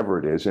whatever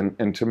it is.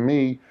 And to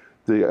me,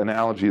 the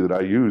analogy that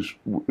I use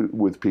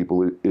with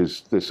people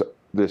is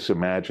this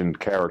imagined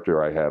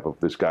character I have of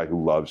this guy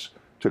who loves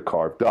to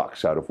carve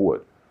ducks out of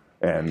wood.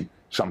 And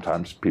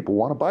sometimes people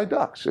want to buy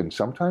ducks, and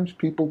sometimes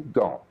people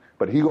don't.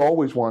 But he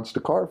always wants to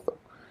carve them.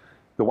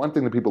 The one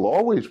thing that people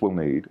always will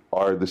need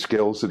are the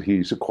skills that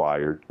he's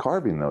acquired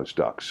carving those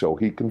ducks. So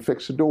he can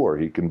fix a door,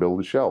 he can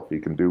build a shelf,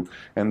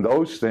 and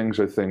those things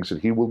are things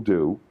that he will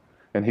do,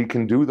 and he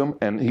can do them,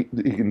 and he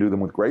can do them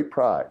with great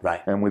pride,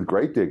 right, and with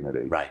great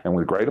dignity, right, and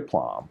with great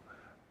aplomb.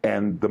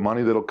 And the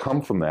money that'll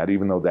come from that,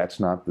 even though that's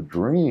not the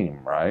dream,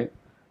 right,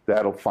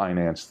 that'll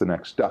finance the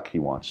next duck he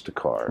wants to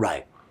carve.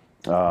 Right.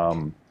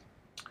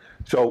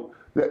 So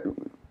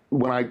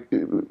when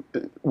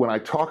I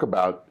talk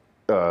about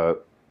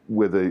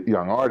with a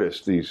young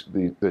artist,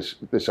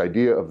 this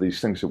idea of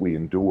these things that we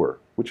endure,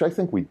 which I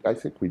think we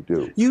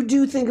do. You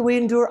do think we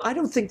endure? I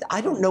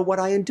don't know what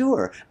I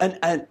endure.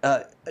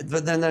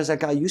 But then there's that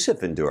guy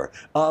Yusuf Endure.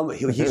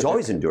 He's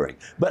always enduring.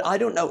 But I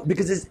don't know,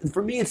 because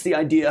for me it's the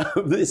idea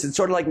of this. It's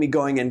sort of like me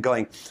going,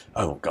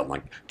 oh God,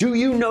 like, do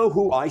you know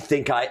who I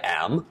think I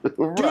am?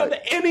 Right. Do you have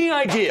any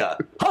idea?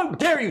 How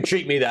dare you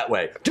treat me that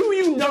way? Do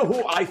you know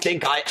who I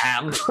think I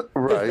am?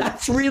 Right.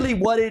 That's really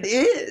what it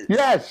is.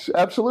 Yes,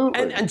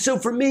 absolutely. And so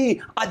for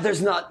me,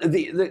 there's not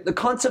the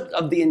concept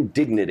of the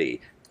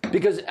indignity.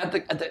 Because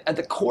at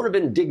the core of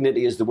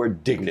indignity is the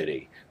word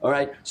dignity. All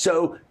right.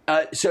 So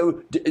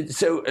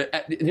this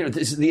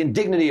is the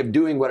indignity of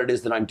doing what it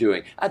is that I'm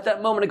doing. At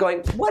that moment of going,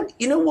 what?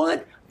 You know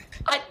what?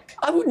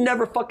 I would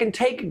never fucking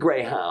take a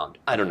Greyhound.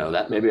 I don't know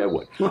that. Maybe I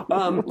would.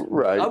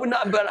 Right. I would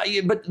not.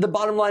 But the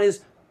bottom line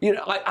is,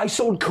 I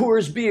sold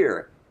Coors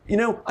beer.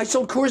 I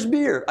sold Coors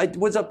beer. I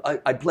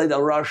played the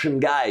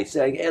Russian guy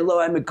saying, hello,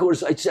 I'm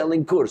I'm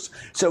selling Coors.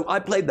 So I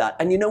played that.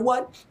 And you know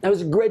what? That was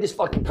the greatest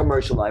fucking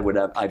commercial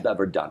I've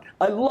ever done.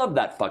 I love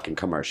that fucking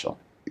commercial.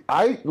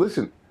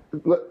 Listen,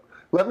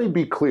 let me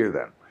be clear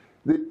then.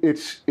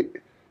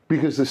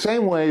 Because the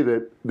same way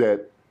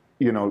that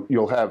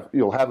you'll have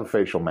a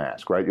facial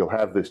mask, right? You'll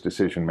have this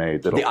decision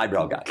made. The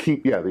eyebrow guy.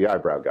 The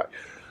eyebrow guy.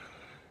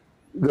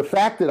 The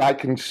fact that I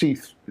can see,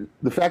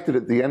 the fact that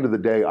at the end of the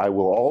day I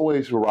will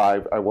always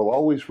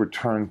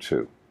return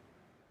to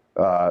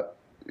the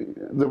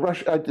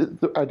Rush. I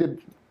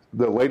did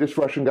the latest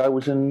Russian guy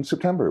was in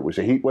September. It was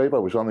a heat wave. I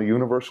was on the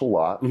Universal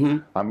lot.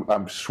 Mm-hmm.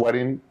 I'm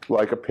sweating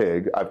like a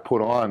pig. I've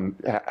put on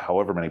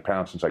however many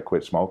pounds since I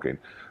quit smoking,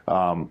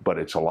 but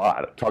it's a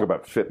lot. Talk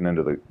about fitting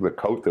into the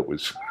coat that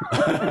was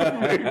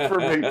made for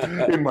me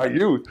in my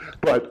youth.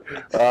 But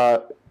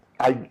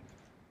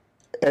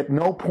at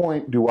no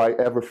point do I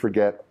ever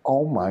forget,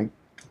 oh my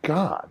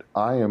God,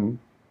 I'm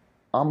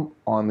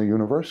on the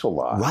Universal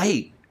lot.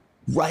 Right.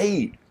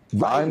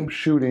 I'm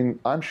shooting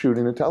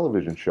a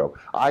television show.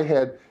 I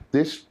had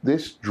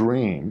this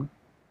dream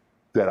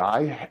that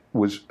I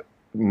was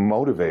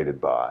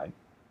motivated by,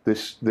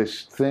 this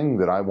thing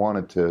that I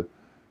wanted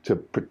to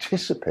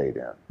participate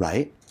in.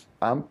 Right.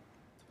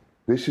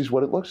 This is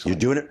what it looks like. You're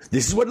doing it.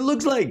 This is what it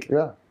looks like.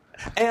 Yeah.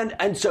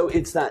 And so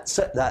it's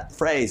that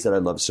phrase that I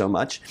love so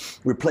much,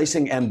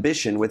 replacing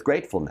ambition with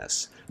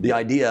gratefulness. The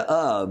idea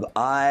of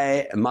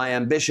my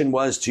ambition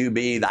was to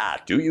be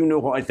that. Do you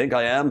know who I think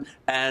I am?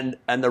 And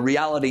the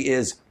reality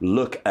is,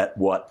 look at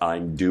what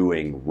I'm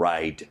doing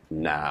right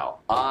now.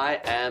 I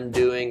am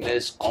doing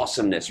this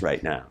awesomeness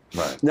right now.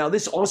 Right. Now,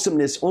 this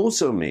awesomeness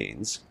also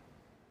means,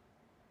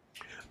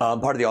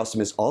 part of the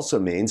awesomeness also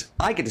means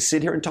I get to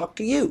sit here and talk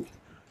to you.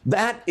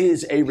 That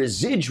is a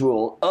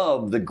residual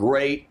of the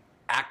great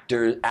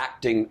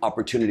acting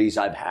opportunities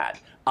I've had.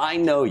 I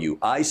know you.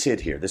 I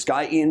sit here. This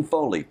guy, Ian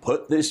Foley,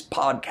 put this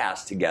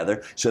podcast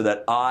together so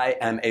that I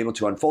am able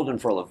to unfold and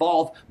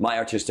evolve my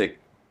artistic,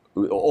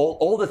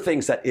 all the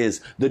things that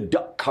is the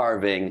duck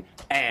carving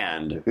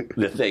and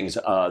the things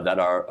that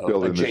are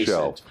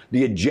adjacent,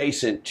 the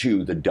adjacent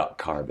to the duck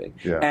carving.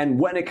 Yeah. And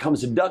when it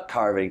comes to duck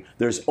carving,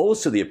 there's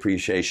also the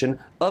appreciation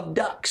of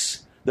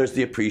ducks. There's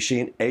the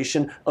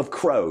appreciation of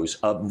crows,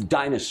 of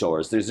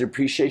dinosaurs. There's the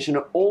appreciation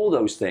of all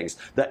those things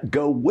that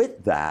go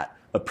with that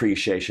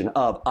appreciation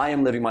of I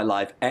am living my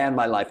life, and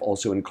my life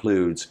also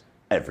includes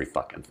every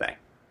fucking thing.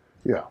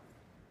 Yeah,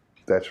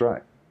 that's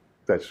right.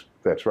 That's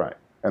right.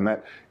 And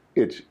that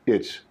it's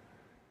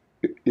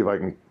if I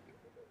can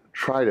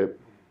try to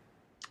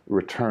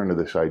return to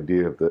this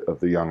idea of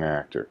the young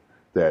actor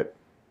that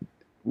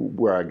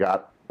where I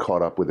got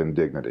caught up with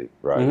indignity,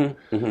 right?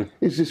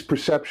 Is this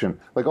perception,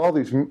 like all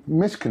these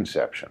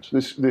misconceptions.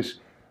 This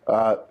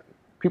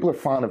people are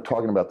fond of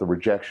talking about the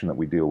rejection that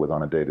we deal with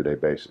on a day-to-day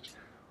basis.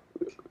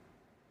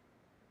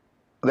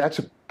 That's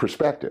a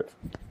perspective.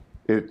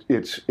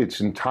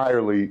 It's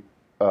entirely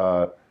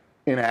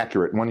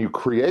inaccurate. When you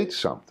create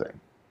something,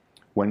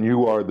 when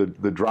you are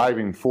the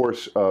driving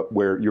force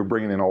where you're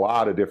bringing in a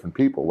lot of different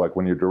people, like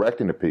when you're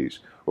directing a piece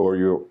or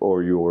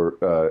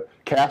you're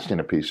casting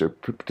a piece or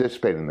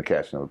participating in the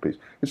casting of a piece,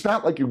 it's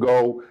not like you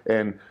go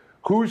and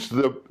who's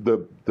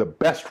the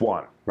best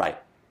one. Right.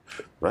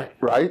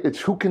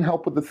 It's who can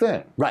help with the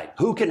thing. Right.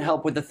 Who can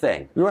help with the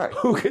thing? Right.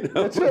 Who can help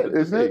That's with it, the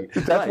isn't thing?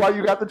 it? That's why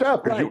you got the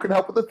job, because you can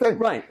help with the thing.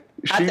 Right.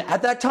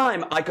 At that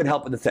time, I could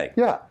help with the thing.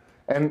 Yeah.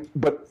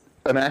 But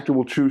an actor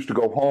will choose to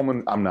go home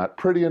and I'm not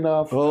pretty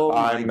enough.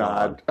 I'm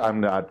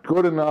not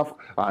good enough.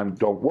 I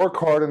don't work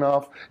hard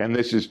enough. And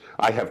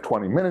I have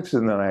 20 minutes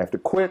and then I have to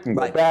quit and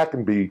go back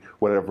and be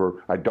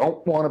whatever I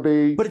don't want to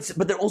be.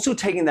 But they're also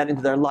taking that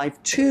into their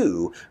life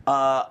too.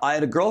 I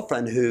had a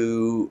girlfriend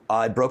who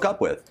I broke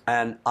up with,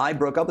 and I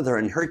broke up with her,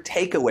 and her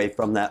takeaway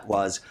from that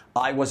was,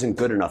 I wasn't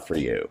good enough for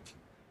you.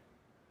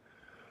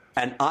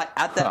 And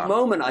at that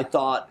moment I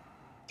thought,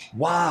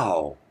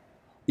 wow,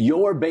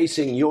 you're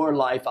basing your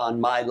life on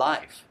my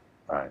life.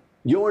 Right.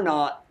 You're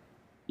not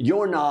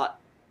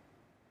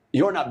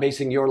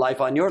basing your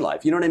life on your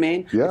life. You know what I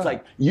mean? Yeah. It's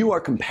like you are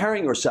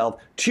comparing yourself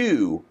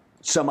to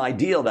some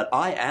ideal that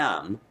I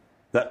am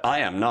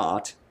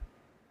not.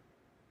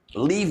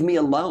 Leave me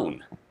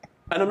alone.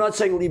 And I'm not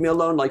saying leave me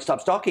alone like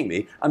stop stalking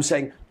me. I'm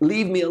saying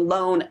leave me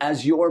alone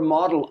as your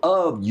model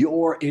of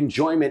your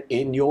enjoyment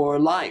in your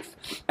life.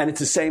 And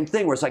it's the same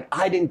thing where it's like,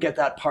 I didn't get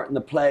that part in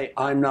the play.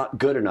 I'm not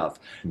good enough.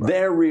 Right.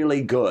 They're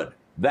really good.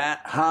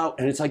 And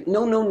it's like,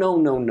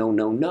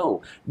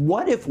 no.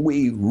 What if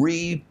we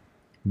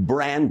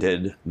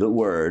rebranded the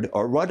word,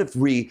 or what if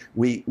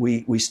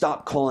we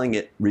stop calling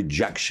it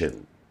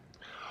rejection?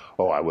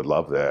 Oh, I would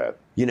love that.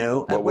 You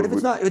know, what if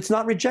it's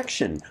not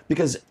rejection?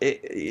 Because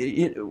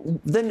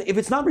then if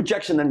it's not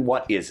rejection, then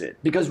what is it?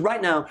 Because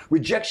right now,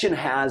 rejection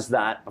has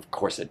that, of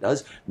course it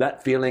does,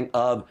 that feeling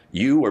of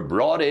you were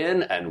brought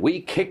in and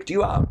we kicked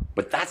you out.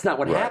 But that's not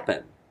what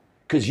happened.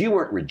 Because you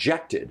weren't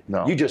rejected.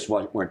 No. You just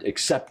weren't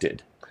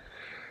accepted.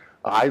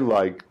 I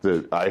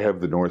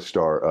have the North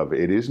Star of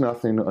it is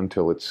nothing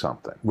until it's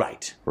something.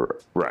 Right.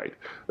 Right.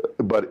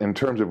 But in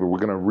terms of we're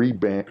going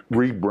to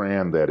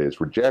rebrand that as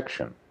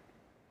rejection,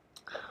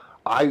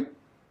 I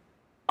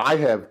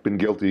have been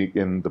guilty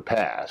in the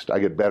past. I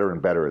get better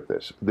and better at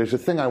this. There's a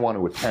thing I want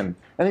to attend.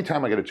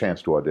 Anytime I get a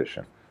chance to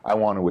audition, I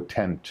want to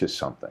attend to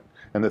something.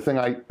 And the thing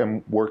I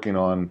am working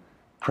on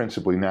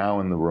principally now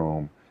in the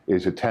room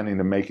is attending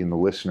to making the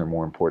listener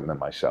more important than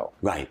myself.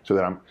 Right. So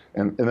that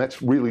and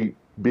that's really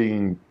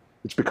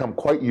it's become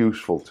quite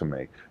useful to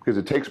me because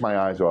it takes my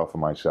eyes off of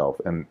myself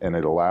and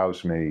it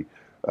allows me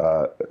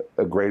a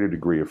greater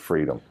degree of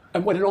freedom.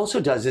 And what it also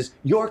does is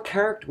your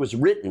character was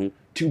written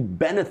to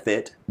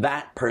benefit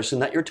that person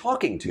that you're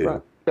talking to.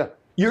 Right. Yeah.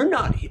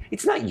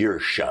 It's not your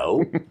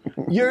show.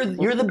 You're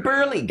the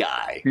burly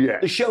guy. Yeah.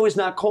 The show is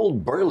not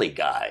called Burly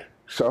Guy.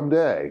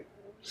 Someday.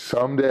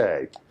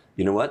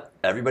 You know what?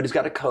 Everybody's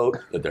got a coat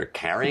that they're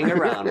carrying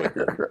around with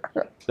them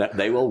that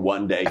they will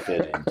one day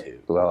fit into.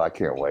 Well, I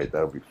can't wait.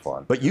 That'll be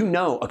fun. But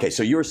okay,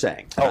 so you were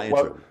saying.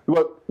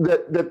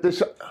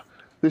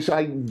 This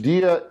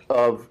idea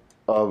of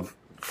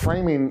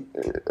framing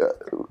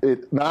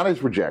it not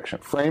as rejection,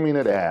 framing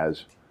it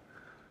as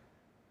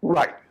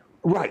right.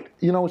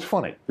 You know, it's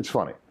funny.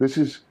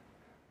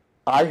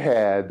 I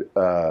had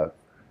for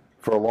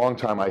a long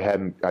time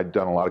I'd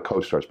done a lot of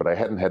co-stars, but I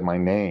hadn't had my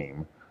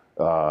name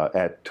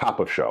at top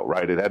of show.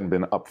 Right, it hadn't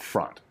been up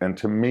front, and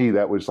to me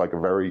that was like a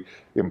very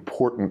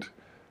important.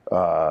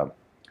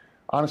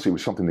 Honestly, it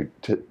was something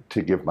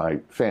to give my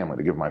family,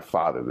 to give my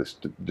father this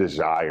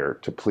desire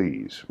to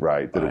please,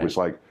 right? That it was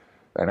like,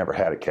 I never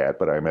had a cat,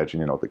 but I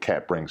imagine, the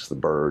cat brings the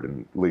bird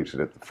and leaves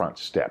it at the front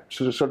step.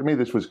 So to me,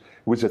 this was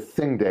a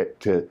thing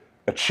to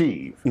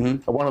achieve,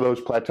 one of those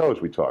plateaus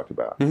we talked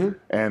about. Mm-hmm.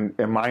 And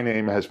my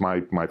name has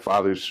my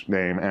father's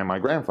name and my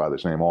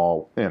grandfather's name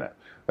all in it.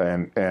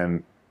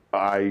 And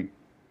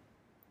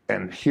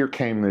here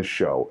came this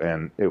show,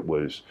 and it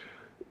was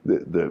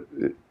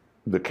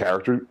the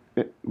character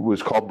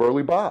was called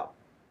Burly Bob.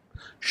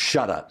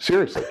 Shut up.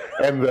 Seriously.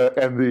 And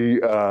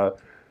the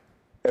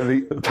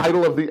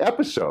title of the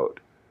episode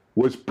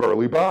was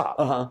Burly Bob.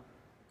 Uh-huh.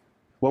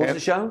 What was the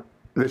show?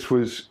 This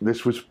was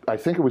I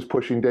think it was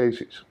Pushing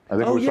Daisies. I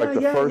think it was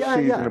the first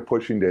season of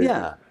Pushing Daisies.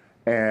 Yeah.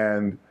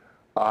 And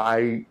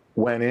I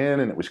went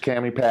in, and it was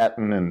Cammie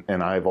Patton,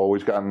 and I've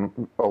always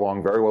gotten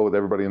along very well with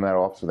everybody in that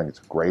office. I think it's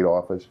a great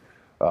office.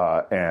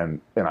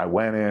 And I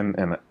went in,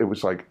 and it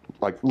was like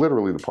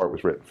literally the part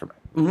was written for me.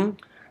 Mm-hmm.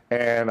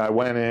 And I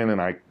went in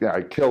and I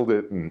killed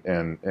it, and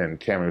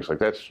Cammie was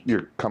like,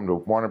 you're come to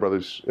Warner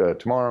Brothers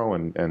tomorrow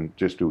and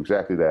just do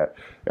exactly that.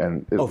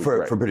 And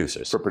for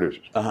producers. For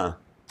producers. Uh-huh.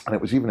 And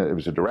it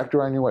was a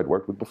director I knew I'd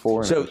worked with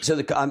before.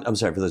 I'm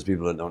sorry for those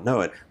people that don't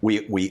know it.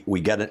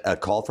 We get a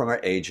call from our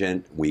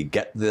agent. We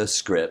get the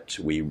script.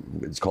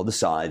 It's called the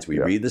sides. We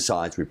read the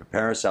sides. We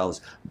prepare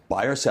ourselves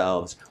by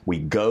ourselves. We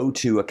go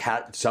to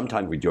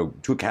sometimes we go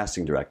to a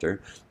casting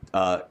director.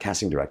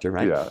 Casting director,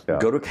 right? Yeah.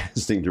 Go to a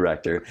casting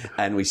director,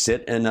 and we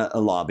sit in a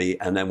lobby,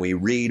 and then we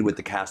read with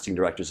the casting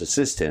director's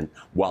assistant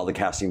while the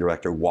casting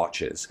director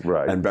watches.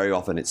 Right. And very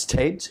often it's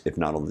taped, if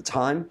not all the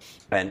time.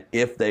 And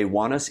if they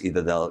want us,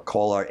 either they'll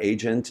call our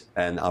agent,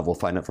 and we'll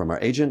find out from our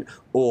agent,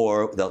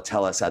 or they'll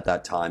tell us at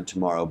that time,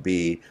 tomorrow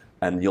be,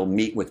 and you'll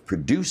meet with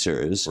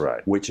producers,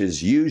 right. which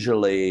is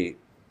usually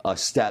a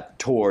step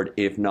toward,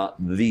 if not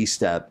the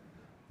step,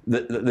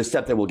 the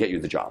step that will get you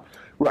the job.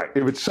 Right,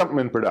 if it's something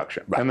in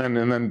production, right. and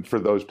then for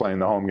those playing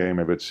the home game,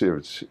 if it's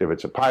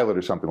a pilot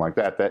or something like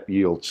that, that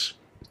yields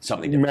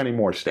something different. Many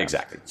more steps.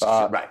 Exactly.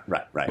 Right.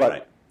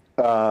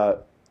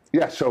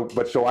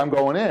 So I'm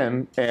going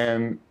in,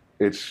 and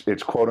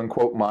it's quote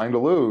unquote mine to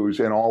lose,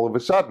 and all of a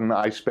sudden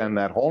I spend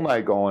that whole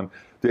night going,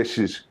 this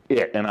is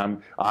it, and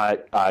I'm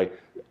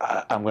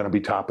going to be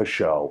top of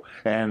show,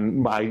 and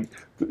my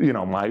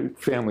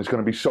family's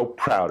going to be so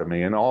proud of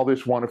me, and all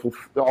this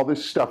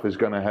stuff is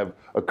going to have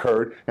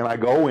occurred. And I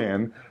go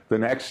in the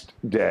next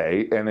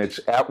day, and it's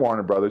at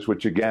Warner Brothers,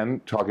 which again,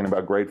 talking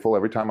about grateful,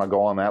 every time I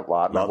go on that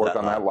lot, and I work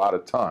on that lot a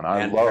ton.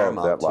 I love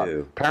Paramount that lot.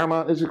 Too.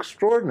 Paramount is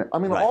extraordinary. I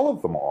mean, all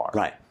of them are.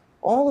 Right.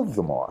 All of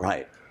them are.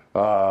 Right.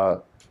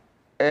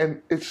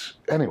 And it's,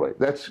 anyway,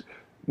 that's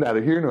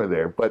neither here nor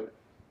there, but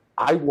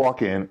I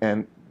walk in,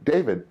 and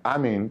David, I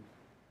mean,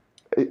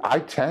 I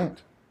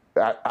tanked.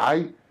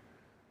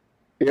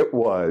 It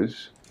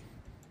was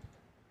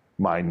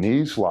my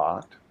knees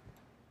locked,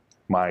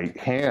 my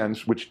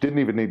hands, which didn't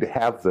even need to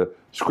have the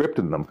script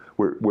in them,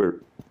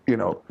 were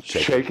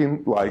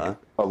shaking like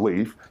a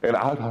leaf, and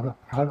I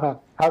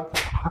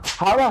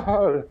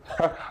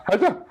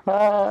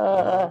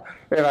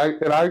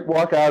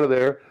walk out of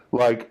there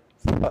like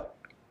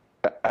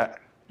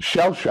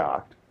shell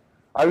shocked.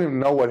 I didn't even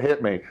know what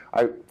hit me.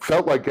 I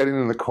felt like getting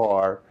in the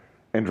car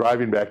and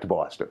driving back to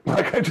Boston.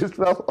 Like, I just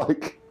felt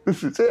like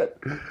this is it.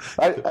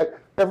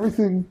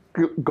 Everything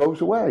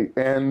goes away,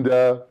 and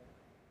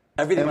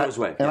everything goes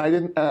away. And I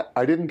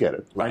didn't get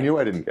it. Right. I knew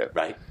I didn't get it.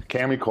 Right.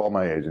 Cammie called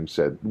my agent,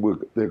 said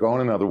they're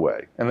going another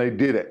way, and they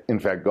did it. In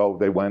fact,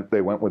 They went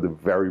with a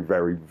very,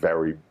 very,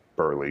 very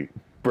burly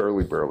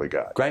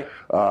guy. Great.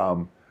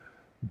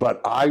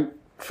 But I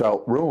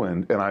felt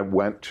ruined, and I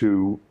went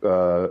to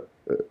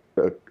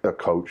a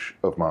coach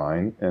of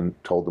mine and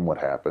told them what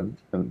happened.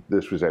 And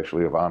this was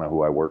actually Ivana,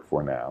 who I work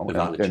for now.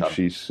 And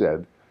she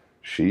said,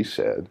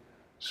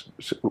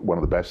 one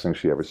of the best things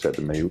she ever said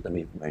to me. Let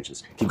me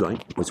just keep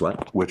going. What's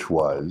what? Which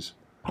was,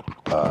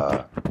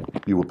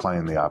 you were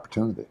playing the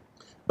opportunity.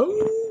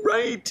 Oh,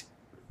 right.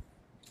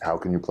 How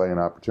can you play an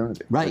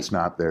opportunity? Right. It's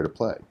not there to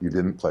play. You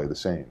didn't play the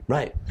scene.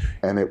 Right.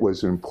 And it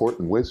was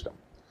important wisdom.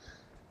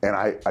 And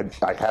I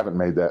haven't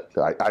made that.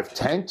 I've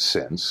tanked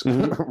since,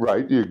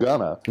 right? You're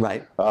gonna.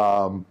 Right.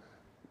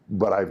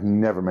 But I've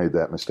never made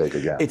that mistake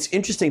again. It's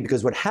interesting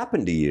because what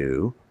happened to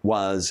you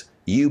was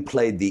you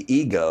played the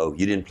ego,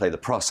 you didn't play the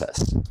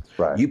process.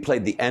 Right. You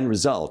played the end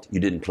result, you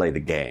didn't play the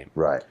game.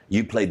 Right.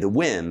 You played the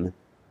win,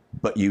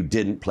 but you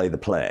didn't play the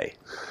play.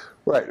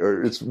 Right.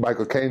 Or it's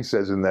Michael Caine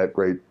says in that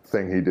great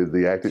thing he did,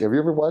 the acting. Have you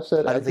ever watched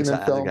that? I don't think so.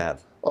 I think I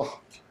have. Oh.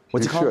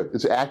 What's it called? Should.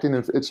 It's acting.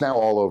 It's now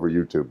all over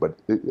YouTube, but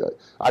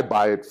I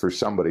buy it for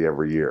somebody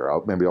every year.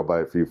 Maybe I'll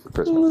buy it for you for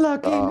Christmas.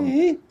 Lucky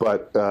me.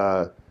 But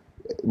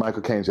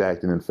Michael Caine's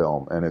acting in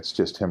film, and it's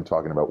just him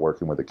talking about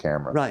working with a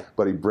camera. Right.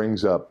 But he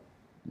brings up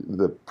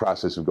the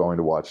process of going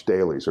to watch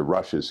dailies or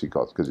rushes, he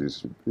calls it,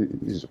 because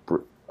he's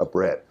a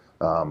Brit.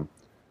 And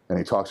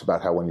he talks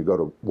about how when you go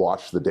to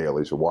watch the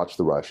dailies or watch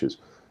the rushes,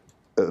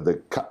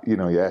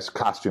 you ask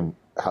costume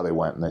how they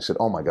went, and they said,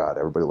 oh my God,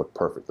 everybody looked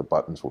perfect. The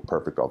buttons were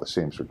perfect. All the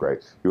seams were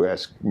great. You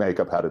ask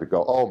makeup, how did it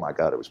go? Oh my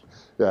God, it was,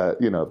 the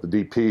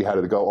DP, how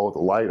did it go? Oh, the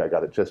light, I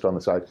got it just on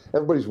the side.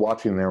 Everybody's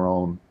watching their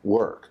own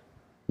work.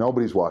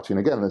 Nobody's watching,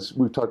 again,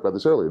 we've talked about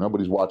this earlier,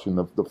 nobody's watching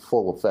the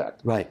full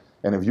effect. Right.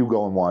 And if you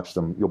go and watch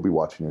them, you'll be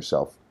watching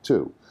yourself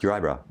too. Your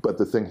eyebrow. But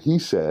the thing he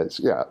says,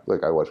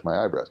 like I watch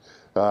my eyebrows.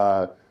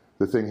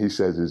 The thing he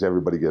says is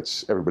everybody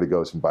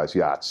goes and buys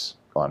yachts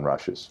on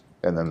rushes.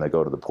 And then they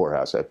go to the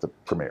poorhouse at the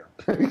premiere.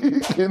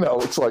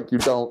 It's like you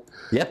don't.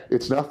 Yep.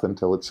 It's nothing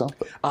till it's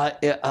something.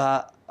 When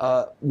I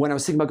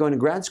was thinking about going to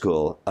grad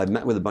school, I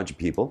met with a bunch of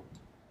people,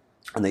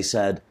 and they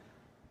said,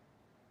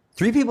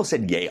 3 people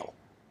said Yale.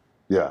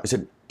 Yeah. I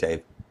said,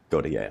 Dave,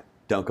 go to Yale.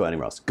 Don't go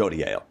anywhere else. Go to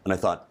Yale. And I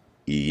thought,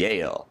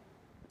 Yale.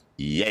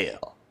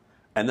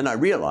 And then I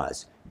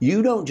realized,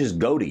 you don't just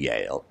go to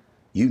Yale.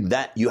 You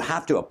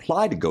have to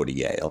apply to go to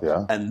Yale.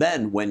 Yeah. And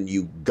then when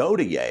you go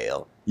to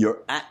Yale,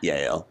 you're at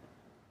Yale.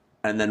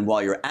 And then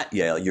while you're at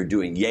Yale, you're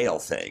doing Yale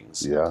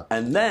things. Yeah.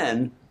 And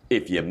then,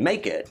 if you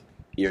make it,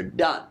 you're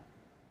done.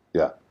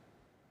 Yeah.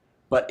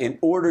 But in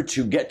order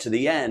to get to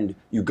the end,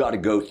 you've got to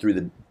go through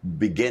the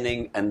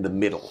beginning and the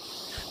middle.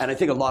 And I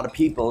think a lot of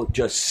people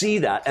just see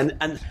that. And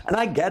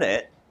I get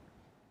it.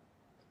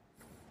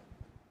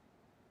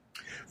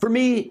 For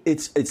me,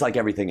 it's like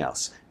everything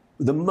else.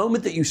 The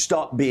moment that you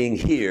stop being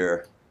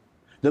here,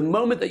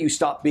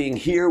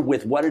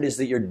 with what it is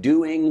that you're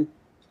doing,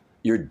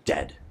 you're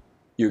dead.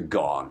 You're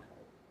gone.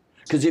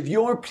 Because if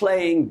you're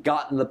playing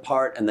gotten the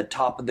part and the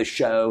top of the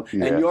show,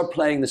 and you're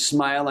playing the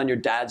smile on your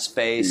dad's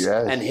face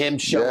and him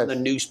showing the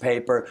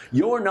newspaper,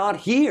 you're not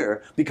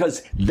here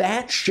because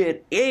that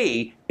shit,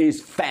 A,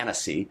 is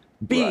fantasy,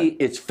 B,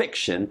 it's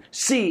fiction,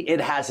 C,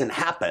 it hasn't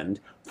happened,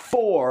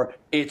 4,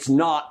 it's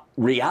not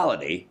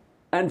reality,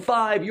 and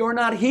 5, you're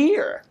not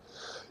here.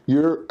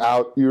 You're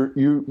out.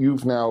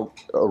 You've now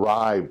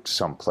arrived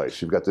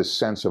someplace. You've got this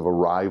sense of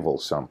arrival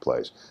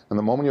someplace, and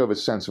the moment you have a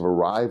sense of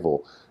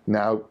arrival,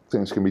 now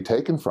things can be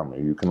taken from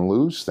you. You can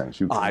lose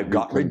things. I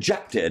got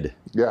rejected.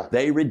 Yeah,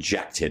 they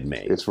rejected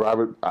me. It's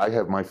Robert. I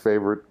have my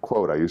favorite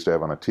quote. I used to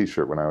have on a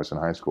T-shirt when I was in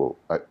high school.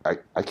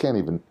 I can't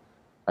even.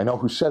 I know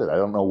who said it. I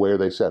don't know where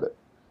they said it.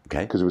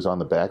 Okay, because it was on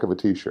the back of a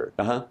T-shirt.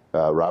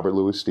 Robert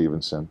Louis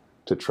Stevenson.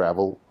 To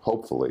travel,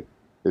 hopefully,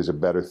 is a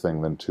better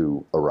thing than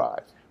to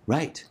arrive.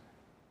 Right.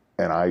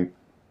 And I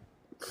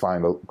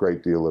find a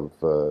great deal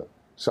of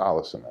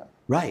solace in that.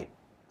 Right.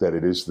 That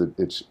it is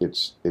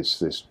it's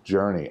this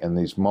journey and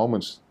these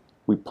moments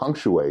we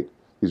punctuate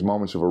these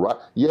moments of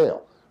arrival.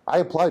 Yale. I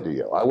applied to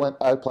Yale.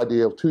 I applied to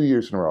Yale 2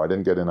 years in a row. I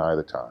didn't get in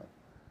either time.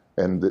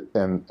 And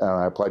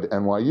I applied to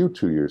NYU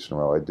 2 years in a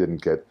row. I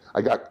didn't get.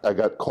 I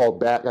got called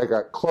back. I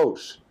got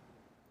close.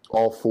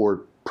 All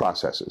 4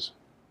 processes.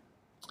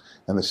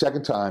 And the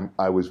second time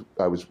I was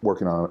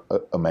working on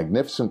a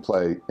magnificent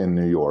play in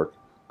New York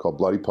called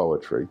Bloody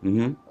Poetry.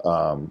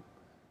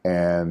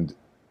 And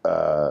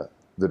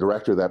the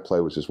director of that play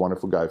was this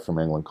wonderful guy from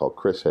England called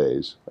Chris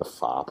Hayes, a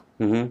fop,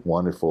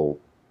 wonderful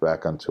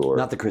raconteur.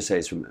 Not the Chris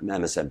Hayes from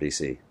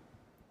MSNBC.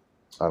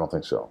 I don't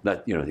think so.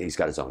 That he's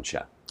got his own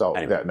show. Oh,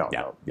 anyway, not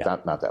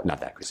that one.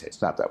 Not that Chris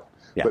Hayes. Not that one.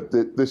 Yeah. But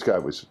this guy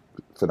was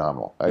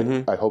phenomenal.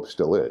 I hope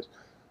still is.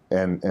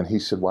 And he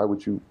said, why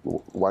do you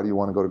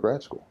want to go to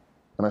grad school?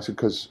 And I said,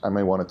 because I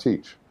may want to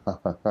teach.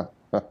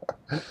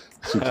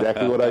 That's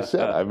exactly what I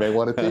said. I may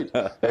want to teach.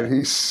 And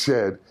he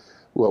said,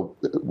 well,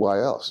 why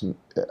else? And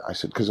I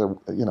said, because I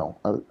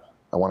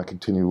want to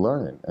continue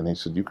learning. And he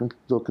said, you can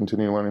still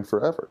continue learning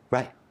forever.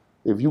 Right.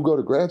 If you go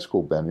to grad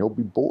school, Ben, you'll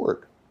be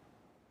bored.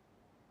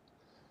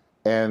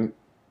 And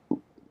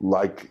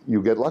like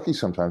you get lucky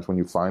sometimes when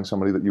you find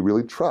somebody that you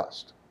really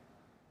trust.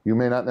 You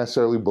may not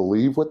necessarily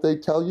believe what they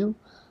tell you,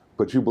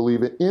 but you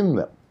believe it in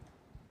them.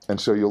 And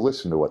so you'll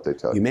listen to what they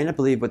tell you. You may not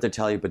believe what they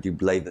tell you, but you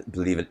believe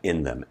it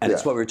in them. And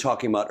it's what we were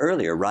talking about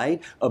earlier,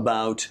 right?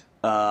 About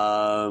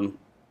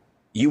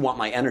you want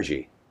my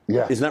energy.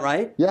 Yeah. Isn't that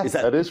right? Yeah,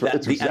 that is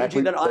right. The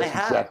energy that I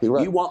have. Exactly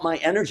right. You want my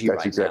energy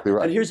That's exactly now.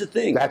 right. And here's the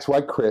thing. That's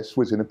why Chris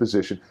was in a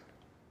position.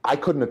 I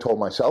couldn't have told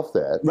myself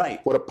that.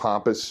 Right. What a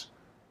pompous,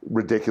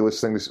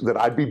 ridiculous thing that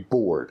I'd be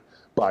bored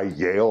by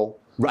Yale.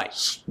 Right.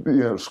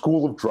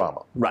 School of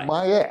Drama. Right.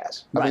 My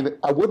ass. Right. I mean,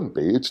 I wouldn't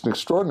be. It's an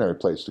extraordinary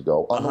place to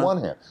go on the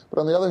one hand. But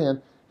on the other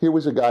hand, here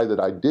was a guy that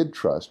I did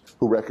trust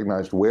who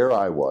recognized where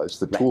I was,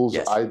 the tools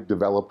I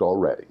developed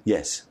already.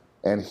 Yes.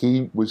 And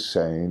he was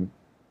saying,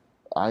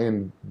 I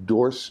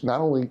endorse,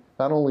 not only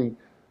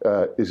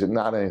is it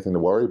not anything to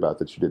worry about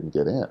that you didn't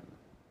get in,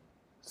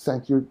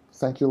 thank your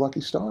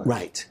lucky stars.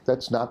 Right.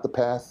 That's not the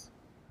path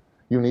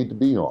you need to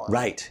be on.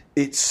 Right.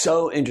 It's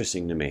so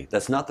interesting to me.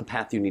 That's not the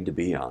path you need to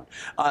be on.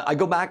 I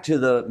go back to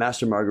the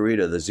Master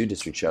Margarita, the Zoo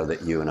District show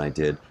that you and I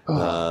did,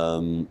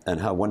 and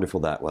how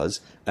wonderful that was.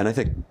 And I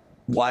think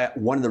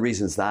one of the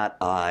reasons that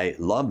I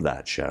loved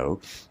that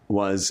show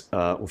was,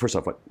 well, first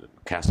off,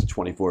 cast of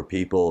 24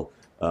 people.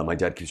 My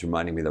dad keeps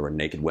reminding me there were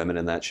naked women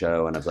in that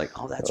show, and I was like,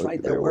 "Oh, that's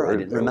right, there were." I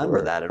didn't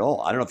remember that at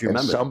all. I don't know if you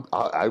remember.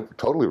 I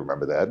totally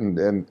remember that,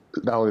 and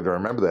not only do I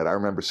remember that, I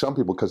remember some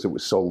people because it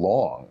was so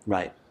long.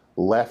 Right.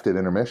 Left at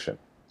intermission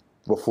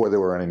before there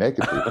were any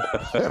naked people,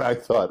 and I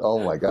thought, "Oh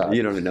my God!"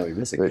 You don't even know you're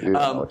missing. You don't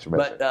know what you're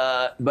missing.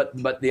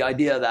 But the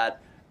idea that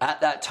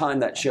at that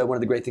time, that show, one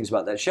of the great things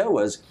about that show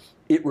was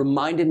it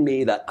reminded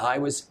me that I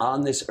was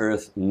on this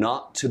earth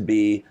not to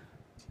be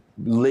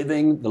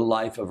living the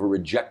life of a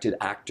rejected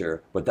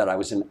actor, but that I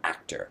was an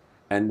actor.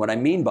 And what I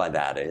mean by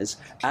that is,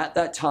 at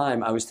that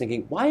time, I was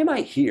thinking, why am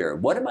I here?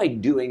 What am I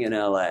doing in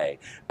LA?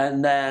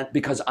 And then,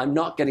 because I'm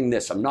not getting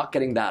this, I'm not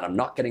getting that, I'm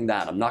not getting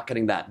that, I'm not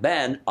getting that.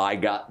 Then I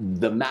got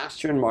The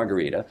Master and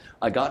Margarita.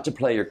 I got to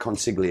play your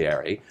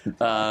consigliere.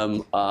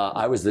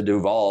 I was the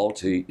Duval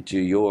to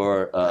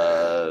your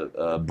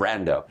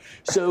Brando.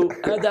 So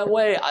that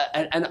way,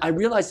 I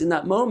realized in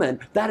that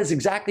moment, that is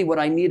exactly what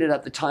I needed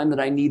at the time that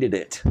I needed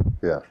it.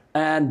 Yeah.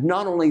 And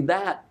not only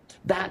that,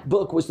 that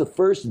book was the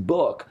first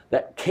book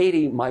that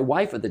Katie, my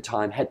wife at the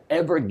time, had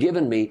ever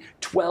given me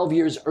 12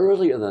 years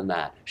earlier than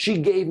that. She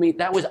gave me,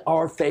 that was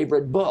our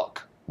favorite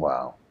book.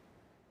 Wow.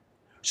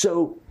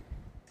 So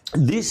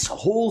this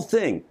whole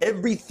thing,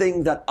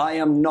 everything that I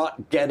am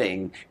not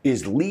getting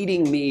is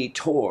leading me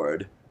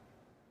toward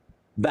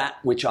that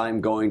which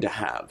I'm going to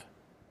have.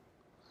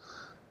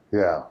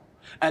 Yeah.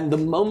 And the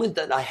moment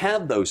that I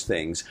have those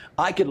things,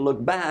 I can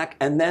look back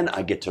and then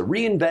I get to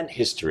reinvent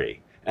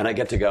history. and I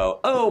get to go,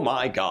 oh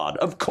my God,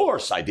 of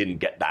course I didn't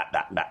get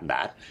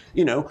that.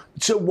 You know,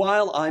 so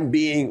while I'm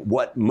being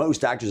what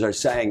most actors are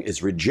saying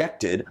is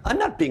rejected, I'm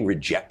not being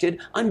rejected.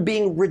 I'm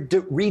being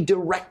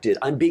redirected.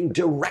 I'm being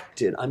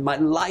directed. My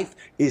life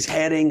is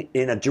heading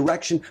in a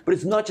direction, but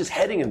it's not just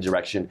heading in a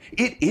direction.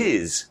 It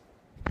is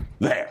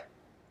there.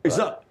 It's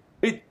not.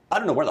 I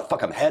don't know where the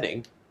fuck I'm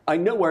heading. I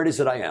know where it is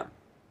that I am.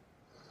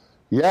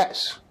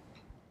 Yes,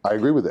 I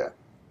agree with that.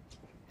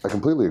 I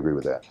completely agree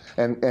with that.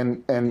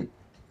 And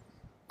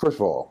first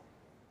of all,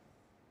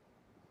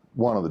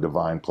 one of the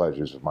divine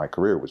pleasures of my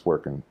career was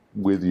working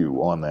with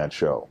you on that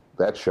show.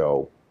 That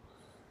show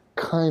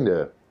kind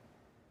of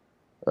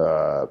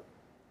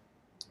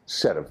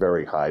set a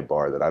very high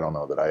bar that I don't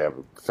know that I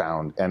ever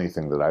found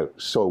anything that I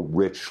so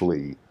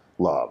richly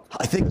loved.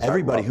 I think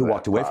everybody who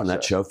walked away from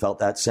that show felt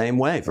that same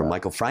way. From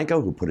Michael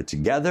Franco, who put it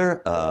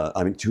together,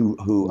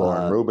 who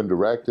Lauren Rubin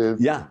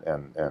directed. Yeah,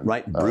 and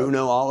right.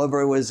 Bruno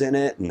Oliver was in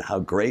it, and how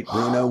great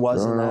Bruno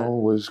was in that. Bruno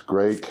was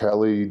great.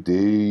 Kelly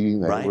D,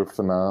 they were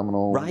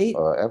phenomenal. Right.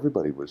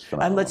 Everybody was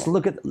phenomenal. And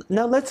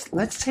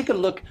let's take a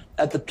look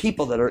at the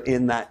people that were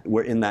in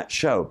that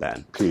show,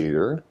 Ben.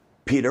 Peter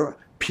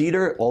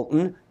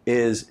Alton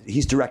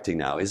he's directing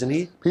now, isn't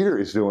he? Peter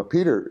is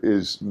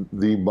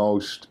the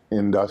most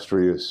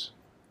industrious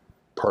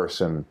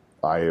person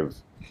I have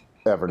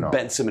ever known.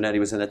 Ben Simonetti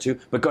was in that too.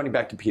 But going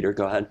back to Peter,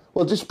 go ahead.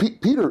 Well, just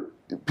Peter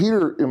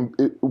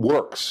it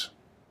works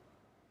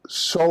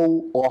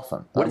so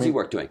often. What does he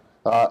work doing?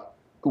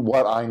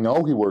 What I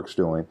know he works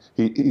doing,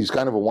 he's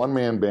kind of a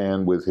one-man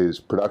band with his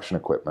production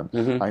equipment.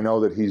 Mm-hmm. I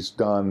know that he's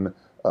done...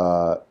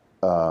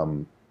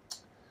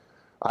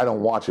 I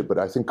don't watch it, but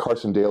I think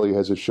Carson Daly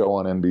has a show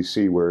on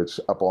NBC where it's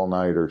up all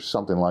night or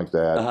something like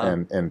that. Uh-huh.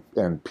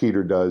 And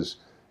Peter does,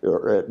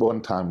 or at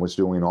one time was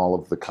doing all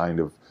of the kind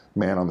of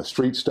man on the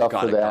street stuff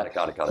for that.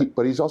 Got it.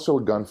 But he's also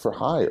a gun for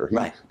hire.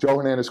 Right. Joe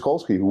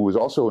Hernandez-Kolsky, who was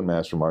also in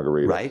Master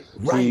Margarita. Right.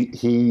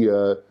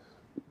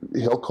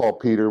 He'll call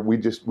Peter. We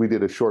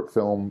did a short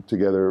film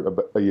together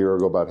a year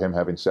ago about him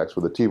having sex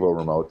with a TiVo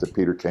remote that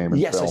Peter came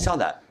and filmed. Yes, I saw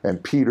that.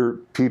 And Peter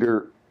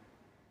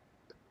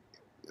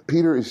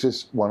is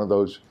just one of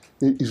those.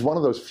 He's one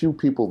of those few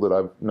people that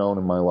I've known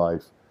in my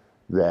life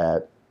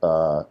that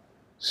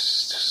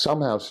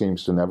somehow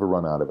seems to never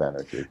run out of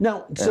energy.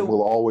 And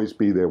will always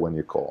be there when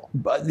you call.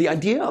 But the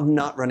idea of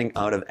not running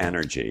out of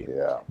energy,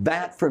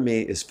 that for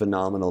me is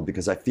phenomenal,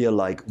 because I feel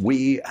like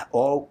we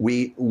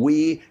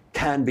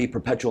can be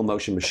perpetual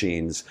motion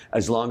machines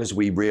as long as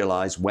we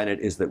realize when it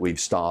is that we've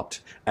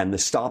stopped, and the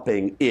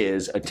stopping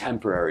is a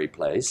temporary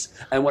place.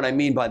 And what I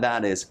mean by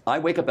that is I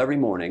wake up every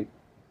morning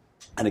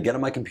and I get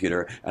on my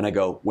computer and I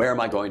go, where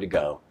am I going to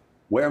go?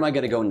 Where am I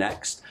going to go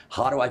next?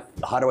 How do I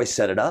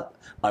set it up?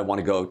 I'm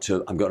going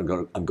to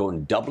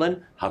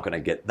Dublin. How can I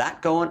get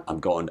that going? I'm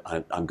going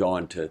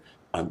to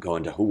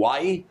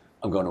Hawaii.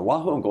 I'm going to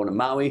Oahu. I'm going to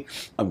Maui.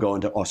 I'm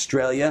going to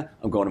Australia.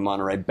 I'm going to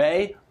Monterey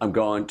Bay. I'm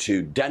going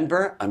to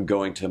Denver. I'm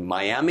going to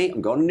Miami.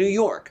 I'm going to New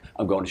York.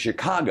 I'm going to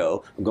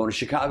Chicago. I'm going to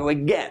Chicago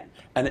again.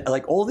 And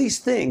like all these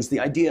things, the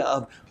idea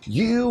of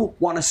you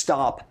want to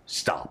stop.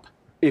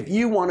 If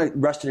you want to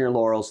rest on your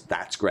laurels,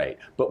 that's great.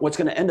 But what's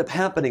going to end up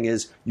happening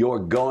is you're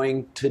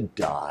going to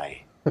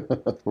die.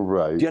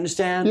 Right. Do you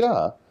understand?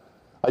 Yeah,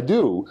 I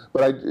do.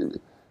 But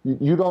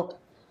you don't,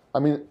 I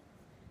mean,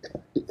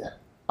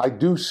 I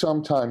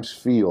sometimes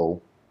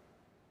feel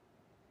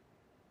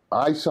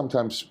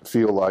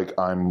like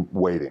I'm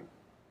waiting.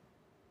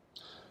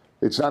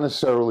 It's not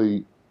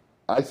necessarily,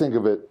 I think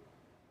of it,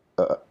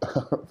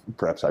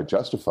 perhaps I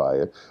justify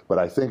it, but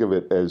I think of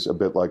it as a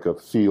bit like a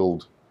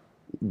field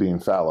being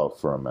fallow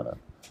for a minute.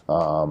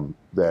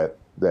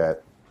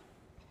 That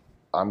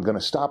I'm going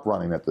to stop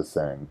running at the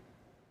thing.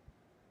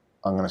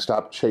 I'm going to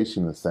stop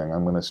chasing the thing.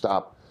 I'm going to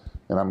stop,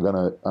 and I'm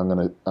going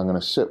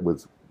to sit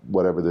with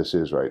whatever this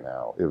is right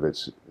now. If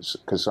it's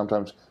because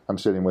sometimes I'm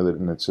sitting with it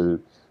and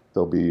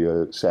there'll be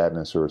a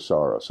sadness or a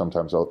sorrow.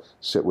 Sometimes I'll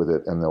sit with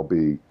it and there'll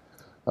be,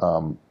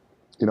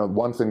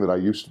 one thing that I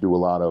used to do a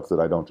lot of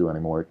that I don't do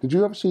anymore. Did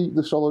you ever see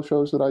the solo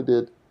shows that I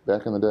did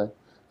back in the day?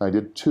 I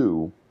did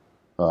 2.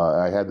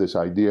 I had this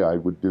idea I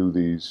would do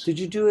these. Did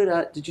you do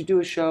it? Did you do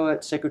a show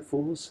at Sacred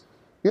Fools?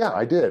 Yeah,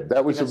 I did.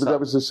 That was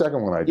the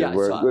second one I did,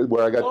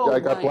 where I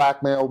got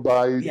blackmailed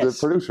by the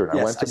producer, and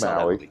I went to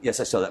Maui. Yes,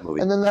 I saw that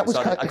movie. And then I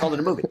called it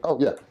a movie. Oh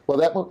yeah.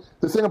 Well,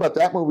 the thing about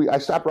that movie, I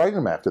stopped writing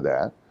them after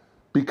that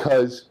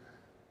because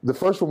the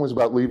first one was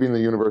about leaving the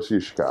University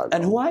of Chicago.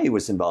 And Hawaii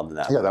was involved in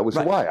that. Yeah, that was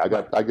Hawaii.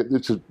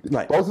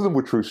 Both of them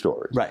were true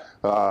stories. Right.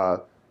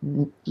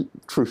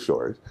 True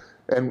stories.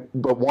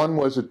 But one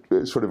was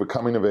sort of a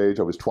coming of age.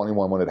 I was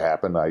 21 when it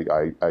happened.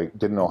 I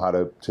didn't know how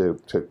to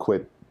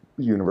quit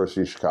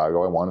University of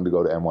Chicago. I wanted to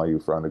go to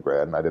NYU for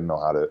undergrad, and I didn't know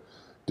how to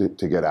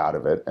get out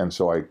of it. And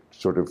so I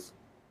sort of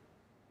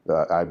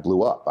I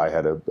blew up. I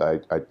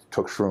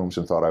took shrooms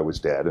and thought I was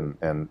dead,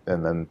 and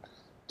then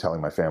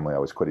telling my family I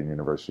was quitting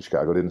University of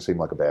Chicago didn't seem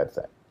like a bad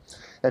thing.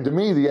 And to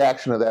me, the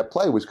action of that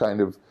play was kind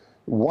of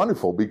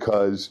wonderful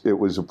because it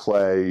was a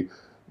play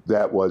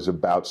that was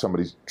about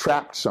somebody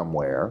trapped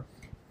somewhere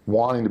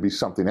wanting to be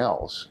something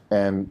else,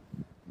 and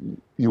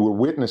you were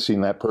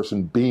witnessing that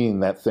person being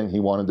that thing he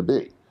wanted to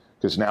be.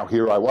 Because now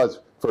here I was,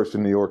 first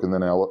in New York and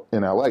then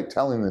in L.A.,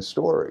 telling this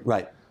story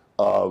Right.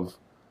 of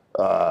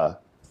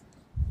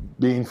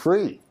being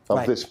free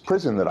of this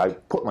prison that I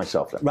put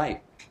myself in.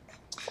 Right.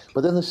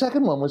 But then the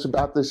second one was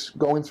about this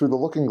going through the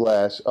looking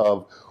glass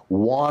of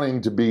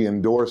wanting to be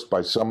endorsed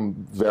by some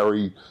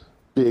very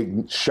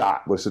big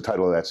shot. What's the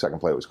title of that second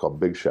play? It was called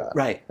Big Shot.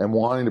 Right. And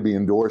wanting to be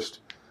endorsed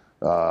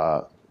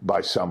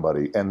by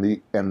somebody, and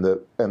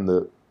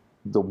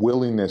the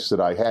willingness that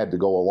I had to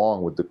go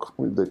along with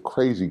the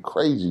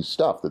crazy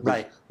stuff that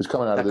was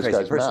coming out of this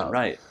guy's mouth.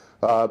 Right.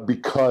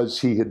 Because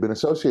he had been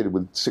associated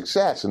with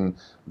success, and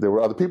there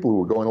were other people who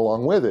were going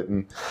along with it,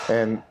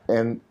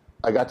 and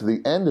I got to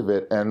the end of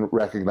it and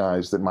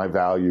recognized that my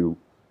value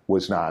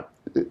was not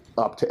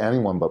up to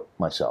anyone but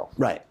myself.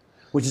 Right.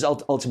 Which is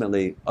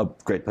ultimately a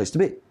great place to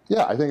be.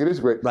 Yeah, I think it is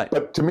great. Right.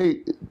 But to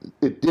me,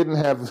 it didn't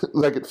have,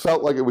 like, it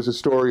felt like it was a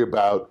story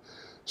about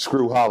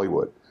screw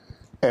Hollywood.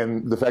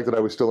 And the fact that I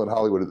was still in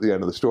Hollywood at the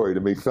end of the story, to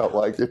me, felt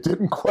like it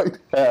didn't quite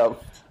have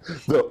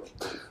the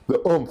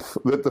oomph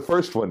that the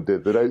first one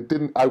did.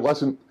 That I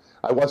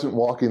wasn't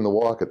walking the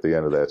walk at the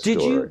end of that story.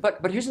 Did you?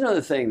 But here's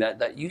another thing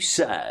that you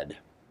said,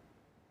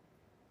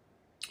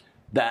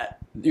 that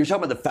you're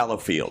talking about the fallow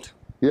field.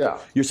 Yeah.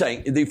 You're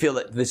saying you feel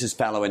that this is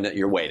fallow and that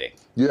you're waiting.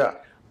 Yeah.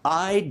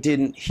 I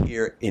didn't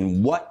hear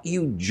in what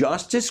you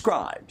just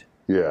described.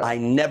 Yeah. I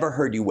never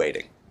heard you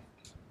waiting.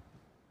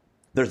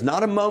 There's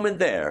not a moment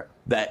there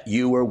that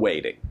you were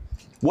waiting.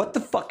 What the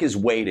fuck is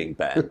waiting,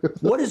 Ben?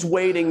 What does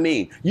waiting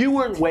mean? You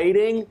weren't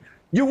waiting.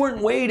 You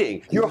weren't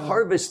waiting. You're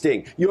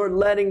harvesting. You're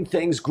letting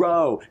things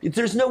grow.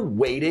 There's no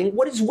waiting.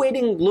 What does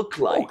waiting look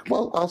like?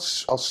 Well, I'll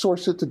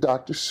source it to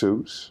Dr.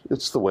 Seuss.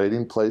 It's the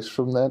waiting place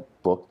from that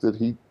book that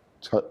he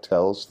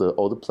tells,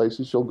 the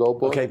places you'll go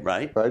book. Okay,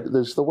 right. Right.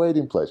 There's the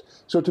waiting place.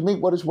 So to me,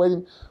 what does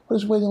waiting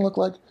look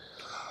like?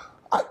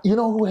 You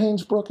know who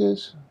Haynes Brook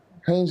is?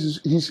 Haynes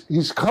is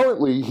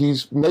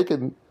he's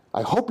making.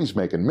 I hope he's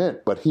making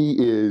mint, but he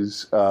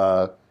is.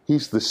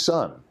 He's the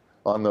son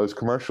on those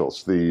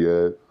commercials.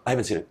 I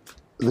haven't seen it.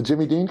 The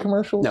Jimmy Dean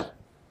commercials? No.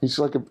 He's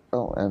like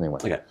anyway.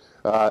 Okay.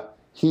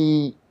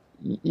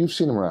 You've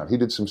seen him around. He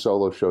did some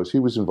solo shows. He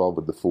was involved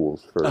with the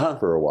Fools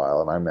for a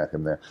while, and I met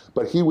him there.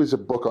 But he was a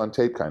book on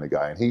tape kind of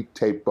guy, and he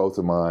taped both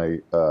of my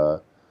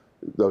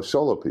those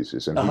solo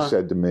pieces. And he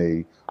said to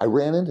me, I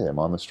ran into him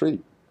on the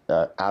street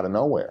out of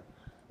nowhere,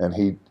 and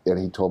he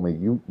told me,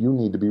 you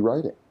need to be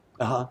writing.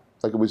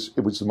 Like it was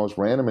the most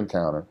random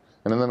encounter,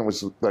 and then it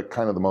was like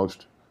kind of the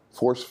most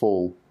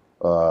forceful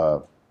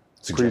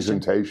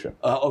presentation.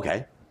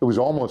 Okay. It was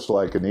almost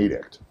like an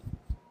edict,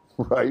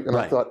 right? And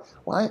I thought,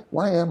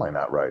 why am I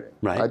not writing?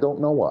 Right. I don't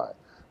know why,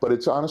 but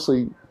it's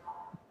honestly,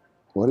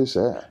 what is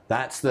that?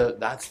 That's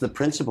the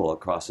principle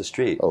across the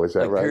street. Oh, is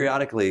that right?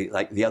 Periodically,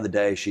 like the other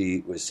day,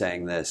 she was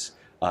saying this.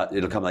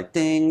 It'll come like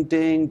ding,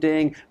 ding,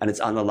 ding, and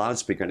it's on the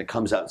loudspeaker, and it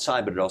comes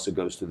outside, but it also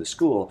goes through the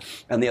school.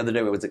 And the other day,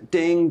 it was like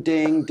ding,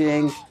 ding,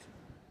 ding.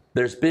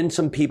 There's been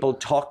some people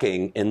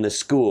talking in the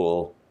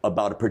school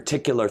about a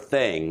particular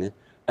thing,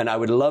 and I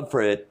would love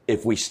for it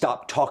if we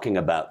stopped talking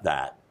about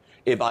that.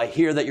 If I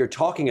hear that you're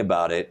talking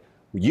about it,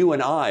 you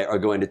and I are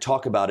going to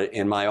talk about it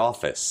in my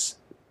office.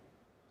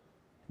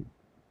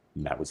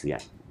 And that was the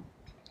end.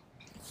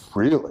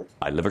 Really?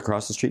 I live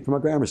across the street from a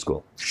grammar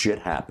school. Shit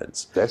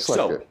happens. That's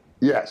like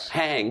yes.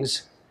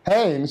 Haynes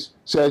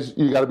says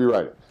you got to be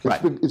writing.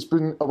 Right. It's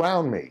been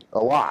around me a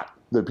lot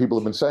that people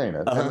have been saying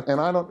it, and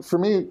I don't. For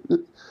me,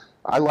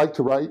 I like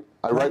to write.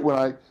 I write when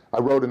I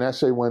wrote an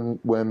essay when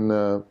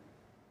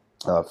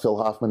Phil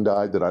Hoffman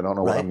died that I don't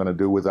know what I'm going to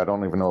do with. I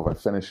don't even know if I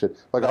finish it.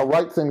 Like I'll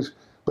write things,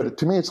 but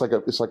to me it's like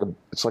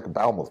a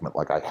bowel movement.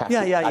 Like I have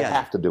I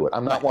have to do it.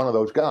 I'm not one of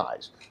those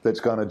guys that's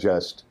going to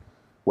just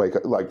wake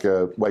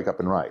up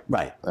and write.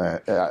 Right.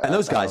 And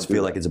those guys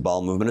feel like it's a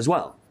bowel movement as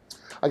well.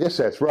 I guess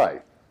that's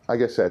right.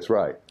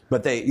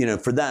 But they,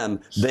 for them,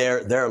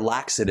 their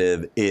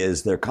laxative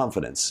is their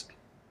confidence.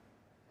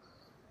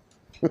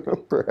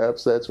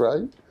 Perhaps that's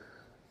right.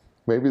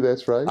 Maybe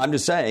that's right. I'm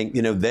just saying,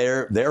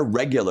 they're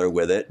regular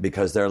with it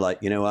because they're like,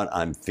 you know what,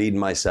 I'm feeding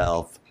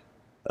myself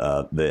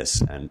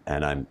this, and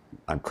I'm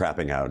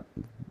crapping out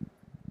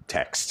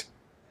text.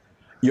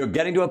 You're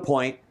getting to a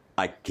point.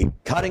 I keep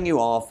cutting you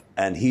off,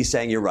 and he's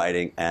saying you're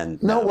writing, and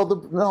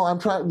I'm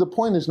trying. The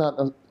point is not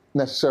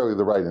necessarily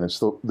the writing.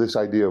 It's this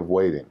idea of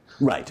waiting.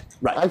 Right.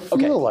 I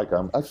feel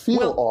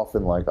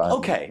often like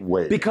I'm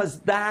waiting. Because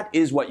that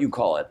is what you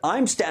call it.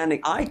 I'm standing,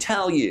 I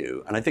tell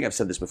you, and I think I've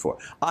said this before,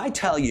 I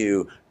tell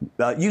you,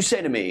 you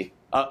say to me,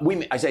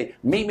 I say,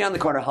 meet me on the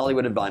corner of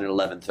Hollywood and Vine at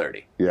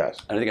 11:30. Yes.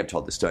 And I think I've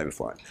told this story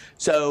before.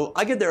 So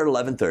I get there at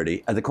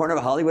 11:30 at the corner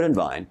of Hollywood and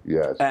Vine.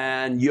 Yes.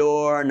 And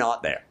you're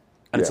not there.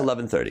 And it's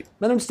 11:30.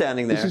 And I'm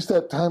standing there. This is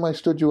that time I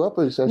stood you up.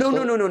 No. I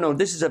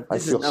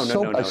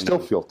still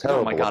feel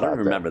terrible. Oh my God, I don't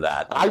remember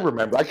that. I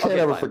remember. I can't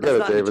ever forget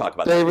it, David.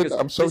 David,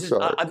 I'm so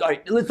sorry. All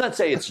right, let's not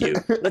say it's you.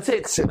 Let's say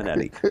it's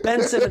Simonetti. Ben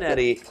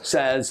Simonetti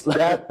says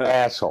that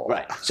asshole.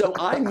 Right. So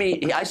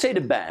I say to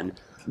Ben,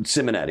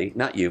 Simonetti,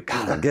 not you.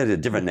 God, I'll get a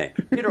different name.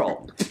 Peter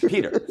Alton.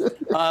 Peter.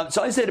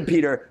 So I say to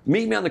Peter,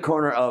 meet me on the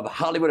corner of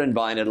Hollywood and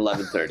Vine at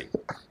 11:30.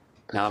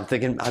 Now I'm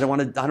thinking I don't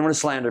want to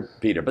slander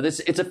Peter, but it's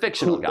a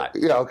fictional guy.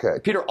 Yeah, okay.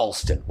 Peter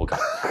Alston, we'll go.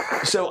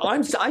 So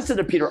I said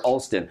to Peter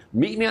Alston,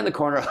 meet me on the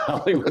corner of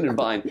Hollywood and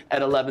Vine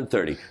at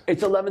 11:30.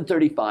 It's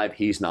 11:35.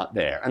 He's not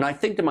there, and I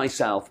think to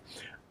myself,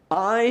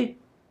 I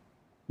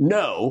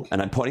know,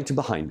 and I'm pointing to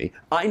behind me.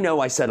 I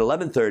know I said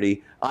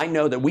 11:30. I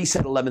know that we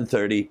said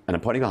 11:30, and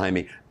I'm pointing behind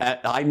me.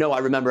 I know I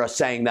remember us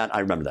saying that. I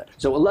remember that.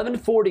 So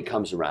 11:40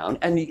 comes around,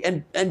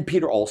 and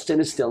Peter Alston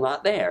is still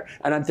not there.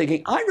 And I'm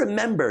thinking, I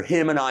remember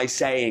him and I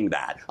saying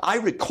that. I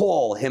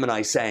recall him and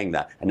I saying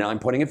that. And now I'm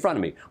pointing in front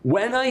of me.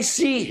 When I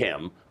see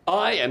him,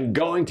 I am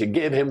going to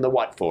give him the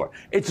what for.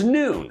 It's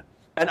noon.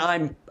 And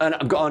I'm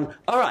going,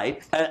 all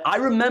right. And I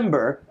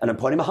remember, and I'm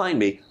pointing behind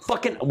me,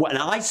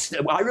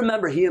 I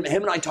remember him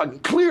and I talking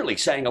clearly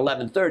saying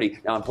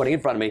 11:30. Now I'm pointing in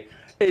front of me.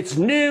 It's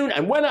noon,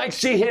 and when I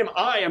see him,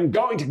 I am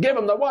going to give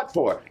him the what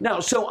for. Now,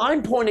 so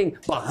I'm pointing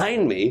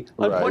behind me.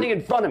 I'm pointing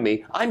in front of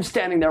me. I'm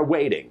standing there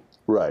waiting.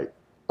 Right.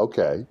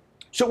 Okay.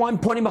 So I'm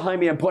pointing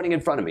behind me. I'm pointing in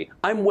front of me.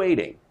 I'm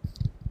waiting.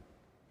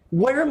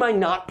 Where am I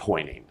not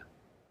pointing?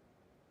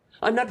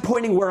 I'm not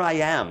pointing where I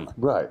am.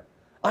 Right.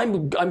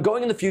 I'm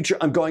going in the future,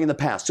 I'm going in the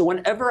past. So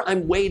whenever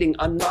I'm waiting,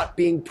 I'm not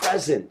being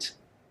present.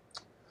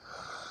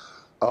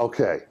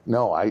 Okay.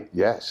 No,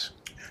 yes.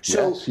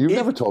 So yes. You've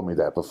never told me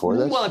that before.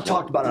 Well, I've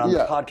talked about it on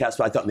the podcast,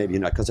 but I thought maybe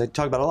not because I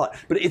talk about it a lot.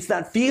 But it's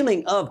that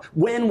feeling of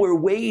when we're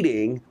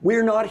waiting,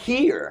 we're not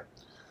here.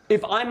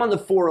 If I'm on the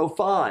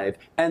 405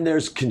 and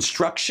there's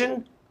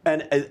construction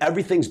and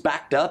everything's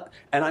backed up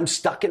and I'm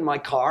stuck in my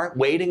car,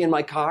 waiting in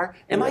my car,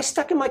 am I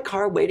stuck in my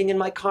car, waiting in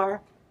my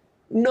car?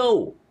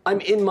 No,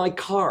 I'm in my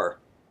car.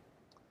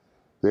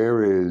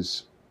 There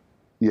is,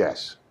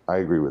 yes, I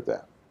agree with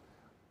that.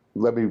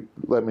 Let me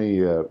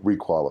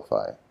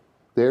requalify.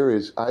 There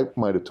is, I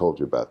might have told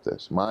you about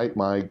this.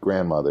 My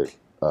grandmother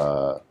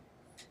was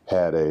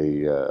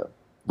a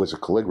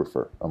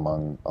calligrapher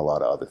among a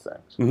lot of other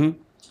things,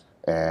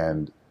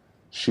 and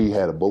she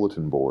had a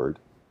bulletin board,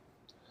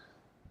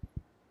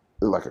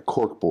 like a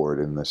cork board,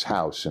 in this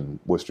house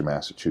in Worcester,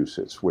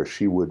 Massachusetts, where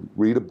she would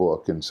read a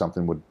book and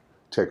something would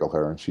tickle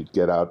her, and she'd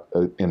get out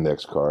an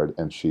index card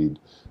and she'd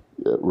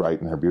write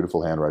in her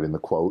beautiful handwriting the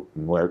quote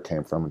and where it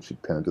came from, and she'd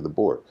pin it to the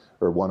board.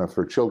 Or one of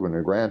her children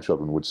or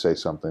grandchildren would say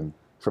something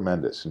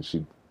tremendous, and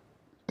she'd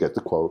get the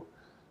quote,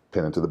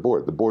 pin it to the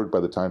board. The board, by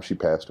the time she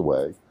passed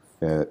away,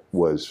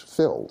 was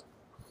filled.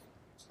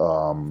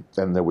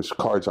 And there was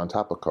cards on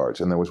top of cards.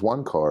 And there was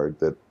one card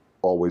that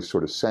always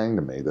sort of sang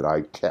to me that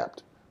I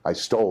kept. I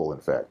stole, in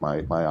fact,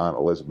 my Aunt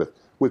Elizabeth,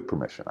 with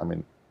permission. I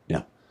mean,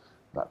 yeah,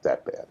 not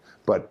that bad.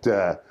 But,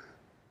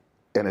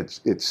 and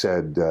it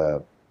said,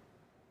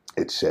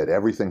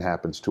 everything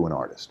happens to an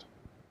artist.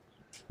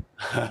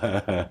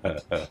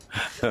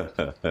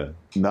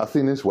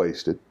 Nothing is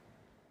wasted.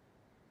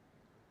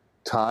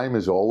 Time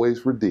is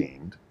always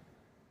redeemed.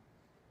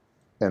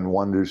 And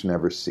wonders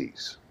never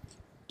cease.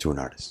 To an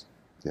artist.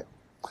 Yeah.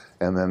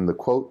 And then the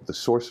quote, the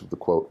source of the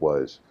quote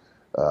was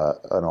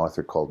an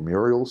author called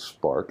Muriel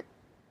Spark.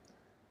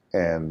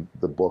 And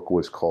the book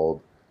was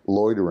called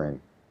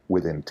Loitering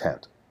with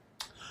Intent.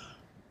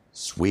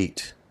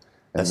 Sweet.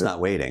 That's not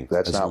waiting.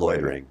 That's not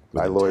loitering.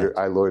 I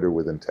loiter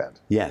with intent.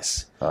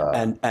 Yes.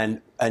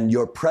 And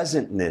your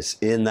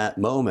presentness in that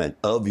moment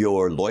of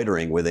your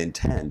loitering with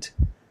intent,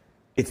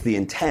 it's the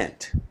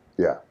intent.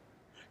 Yeah.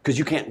 Because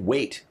you can't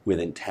wait with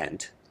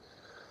intent.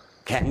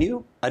 Can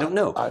you? I don't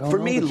know. For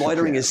me, that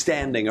loitering is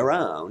standing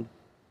around.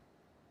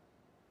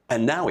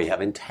 And now we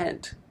have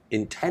intent.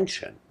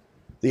 Intention.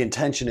 The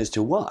intention is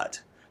to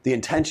what? The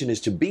intention is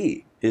to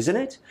be, isn't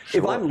it?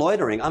 Sure. If I'm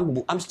loitering,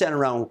 I'm standing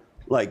around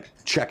like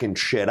checking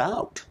shit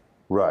out.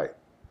 Right.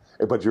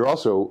 But you're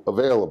also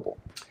available.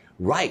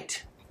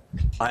 Right.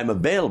 I'm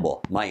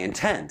available. My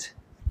intent.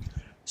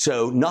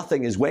 So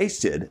nothing is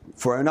wasted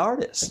for an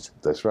artist.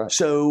 That's right.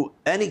 So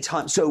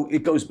anytime, so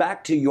it goes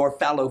back to your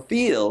fallow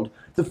field.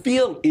 The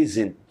field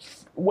isn't,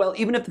 well,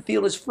 even if the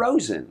field is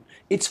frozen,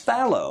 it's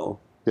fallow.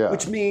 Yeah.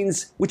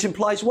 Which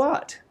implies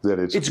what? That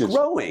it's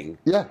growing.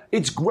 Yeah.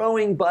 It's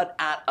growing, but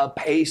at a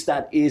pace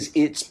that is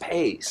its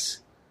pace.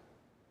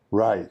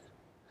 Right.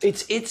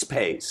 It's its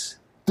pace.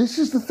 This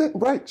is the thing,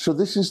 right? So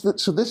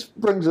this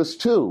brings us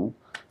to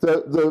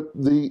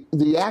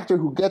the actor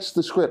who gets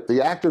the script,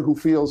 the actor who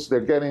feels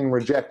they're getting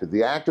rejected,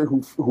 the actor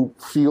who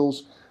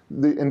feels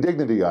the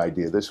indignity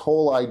idea, this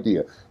whole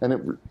idea,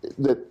 and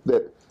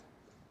that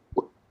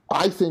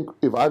I think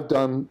if I've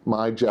done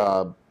my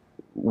job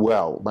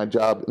well, my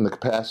job in the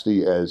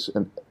capacity as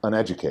an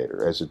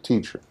educator, as a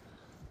teacher.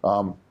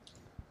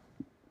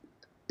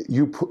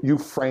 You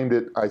framed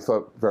it, I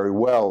thought, very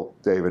well,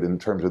 David, in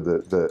terms of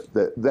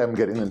them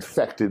getting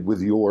infected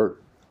with your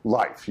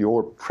life,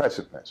 your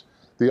presentness.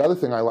 The other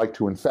thing I like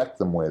to infect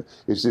them with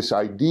is this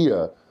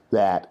idea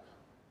that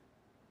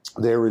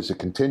there is a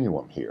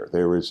continuum here.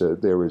 There is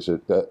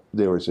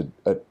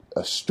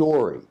a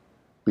story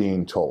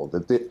being told,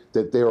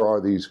 that there are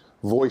these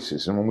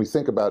voices. And when we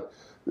think about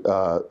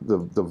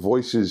the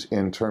voices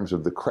in terms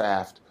of the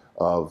craft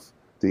of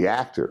the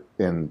actor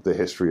in the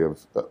history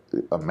of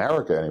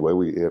America. Anyway,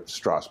 we have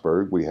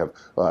Strasberg, we have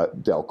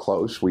Del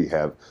Close, we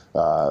have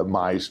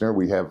Meisner,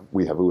 we have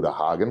Uta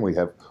Hagen, we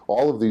have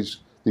all of these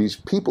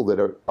people that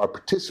are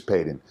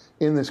participating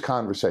in this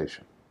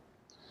conversation.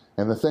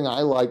 And the thing I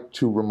like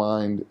to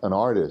remind an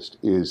artist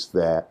is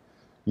that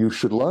you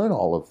should learn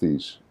all of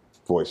these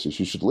voices,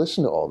 you should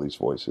listen to all these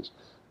voices,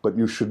 but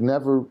you should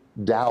never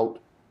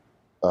doubt.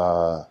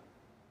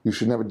 You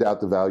should never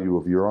doubt the value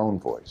of your own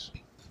voice.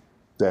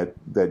 That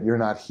you're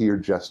not here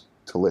just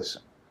to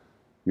listen.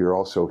 You're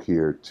also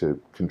here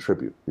to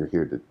contribute. You're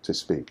here to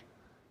speak.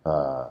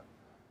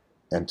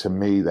 And to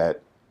me,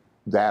 that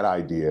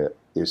idea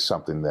is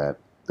something that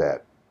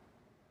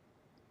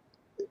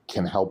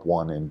can help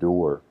one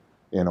endure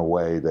in a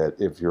way that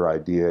if your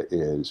idea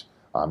is,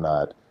 I'm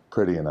not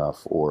pretty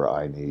enough, or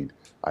I need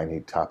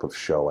top of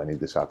show, I need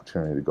this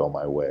opportunity to go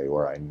my way,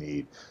 or I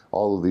need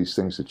all of these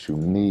things that you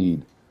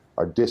need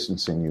are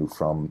distancing you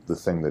from the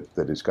thing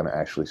that is going to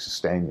actually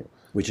sustain you.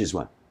 Which is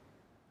what?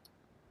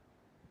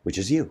 Which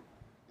is you.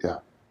 Yeah.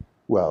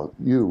 Well,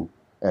 you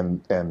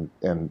and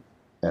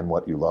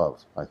what you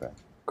love, I think.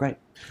 Great.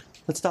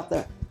 Let's stop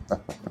there.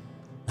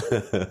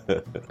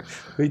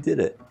 We did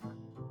it.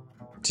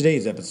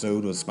 Today's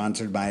episode was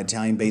sponsored by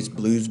Italian-based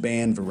blues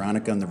band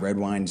Veronica and the Red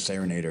Wine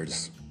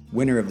Serenaders,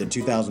 winner of the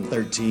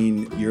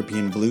 2013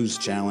 European Blues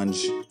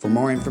Challenge. For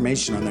more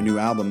information on their new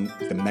album,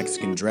 The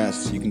Mexican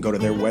Dress, you can go to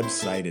their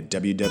website at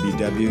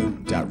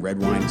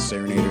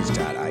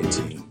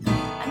www.redwineserenaders.it.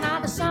 And now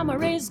the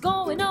summer is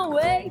going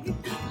away,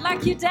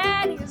 like your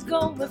daddy is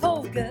going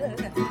for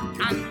good.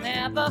 I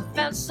never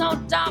felt so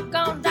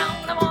doggone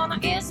down. I wanna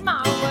ease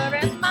my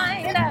worried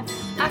mind.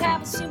 I'd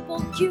have a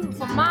simple cue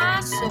for my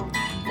soul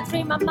to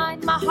free my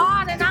mind, my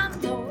heart, and I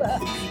know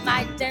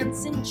my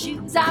dancing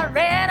shoes are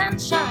red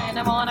and shine.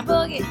 I wanna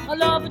boogie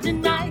all over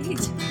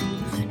tonight,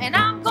 and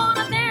I'm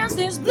gonna dance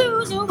this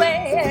blues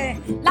away.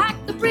 Like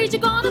the breeze,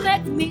 you're gonna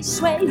let me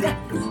sway.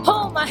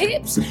 Hold my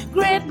hips,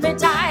 grip me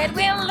tight.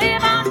 We'll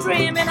live on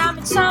dreaming. I'm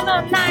in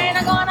summer night.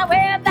 I'm gonna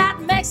wear that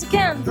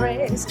Mexican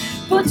dress,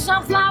 put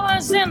some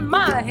flowers in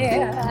my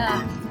hair,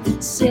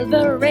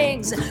 silver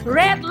rings,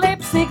 red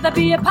lipstick. There'll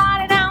be a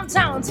party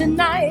downtown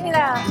tonight.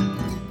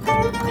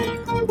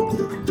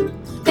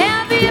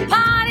 There'll be a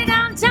party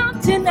downtown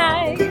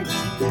tonight.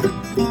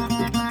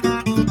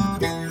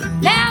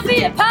 There'll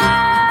be a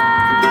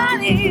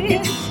party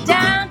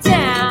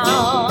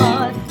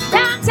downtown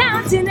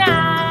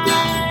tonight.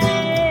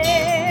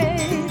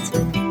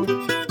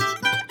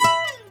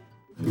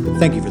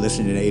 Thank you for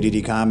listening to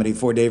ADD Comedy.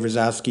 For Dave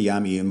Rosowski,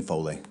 I'm Ian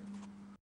Foley.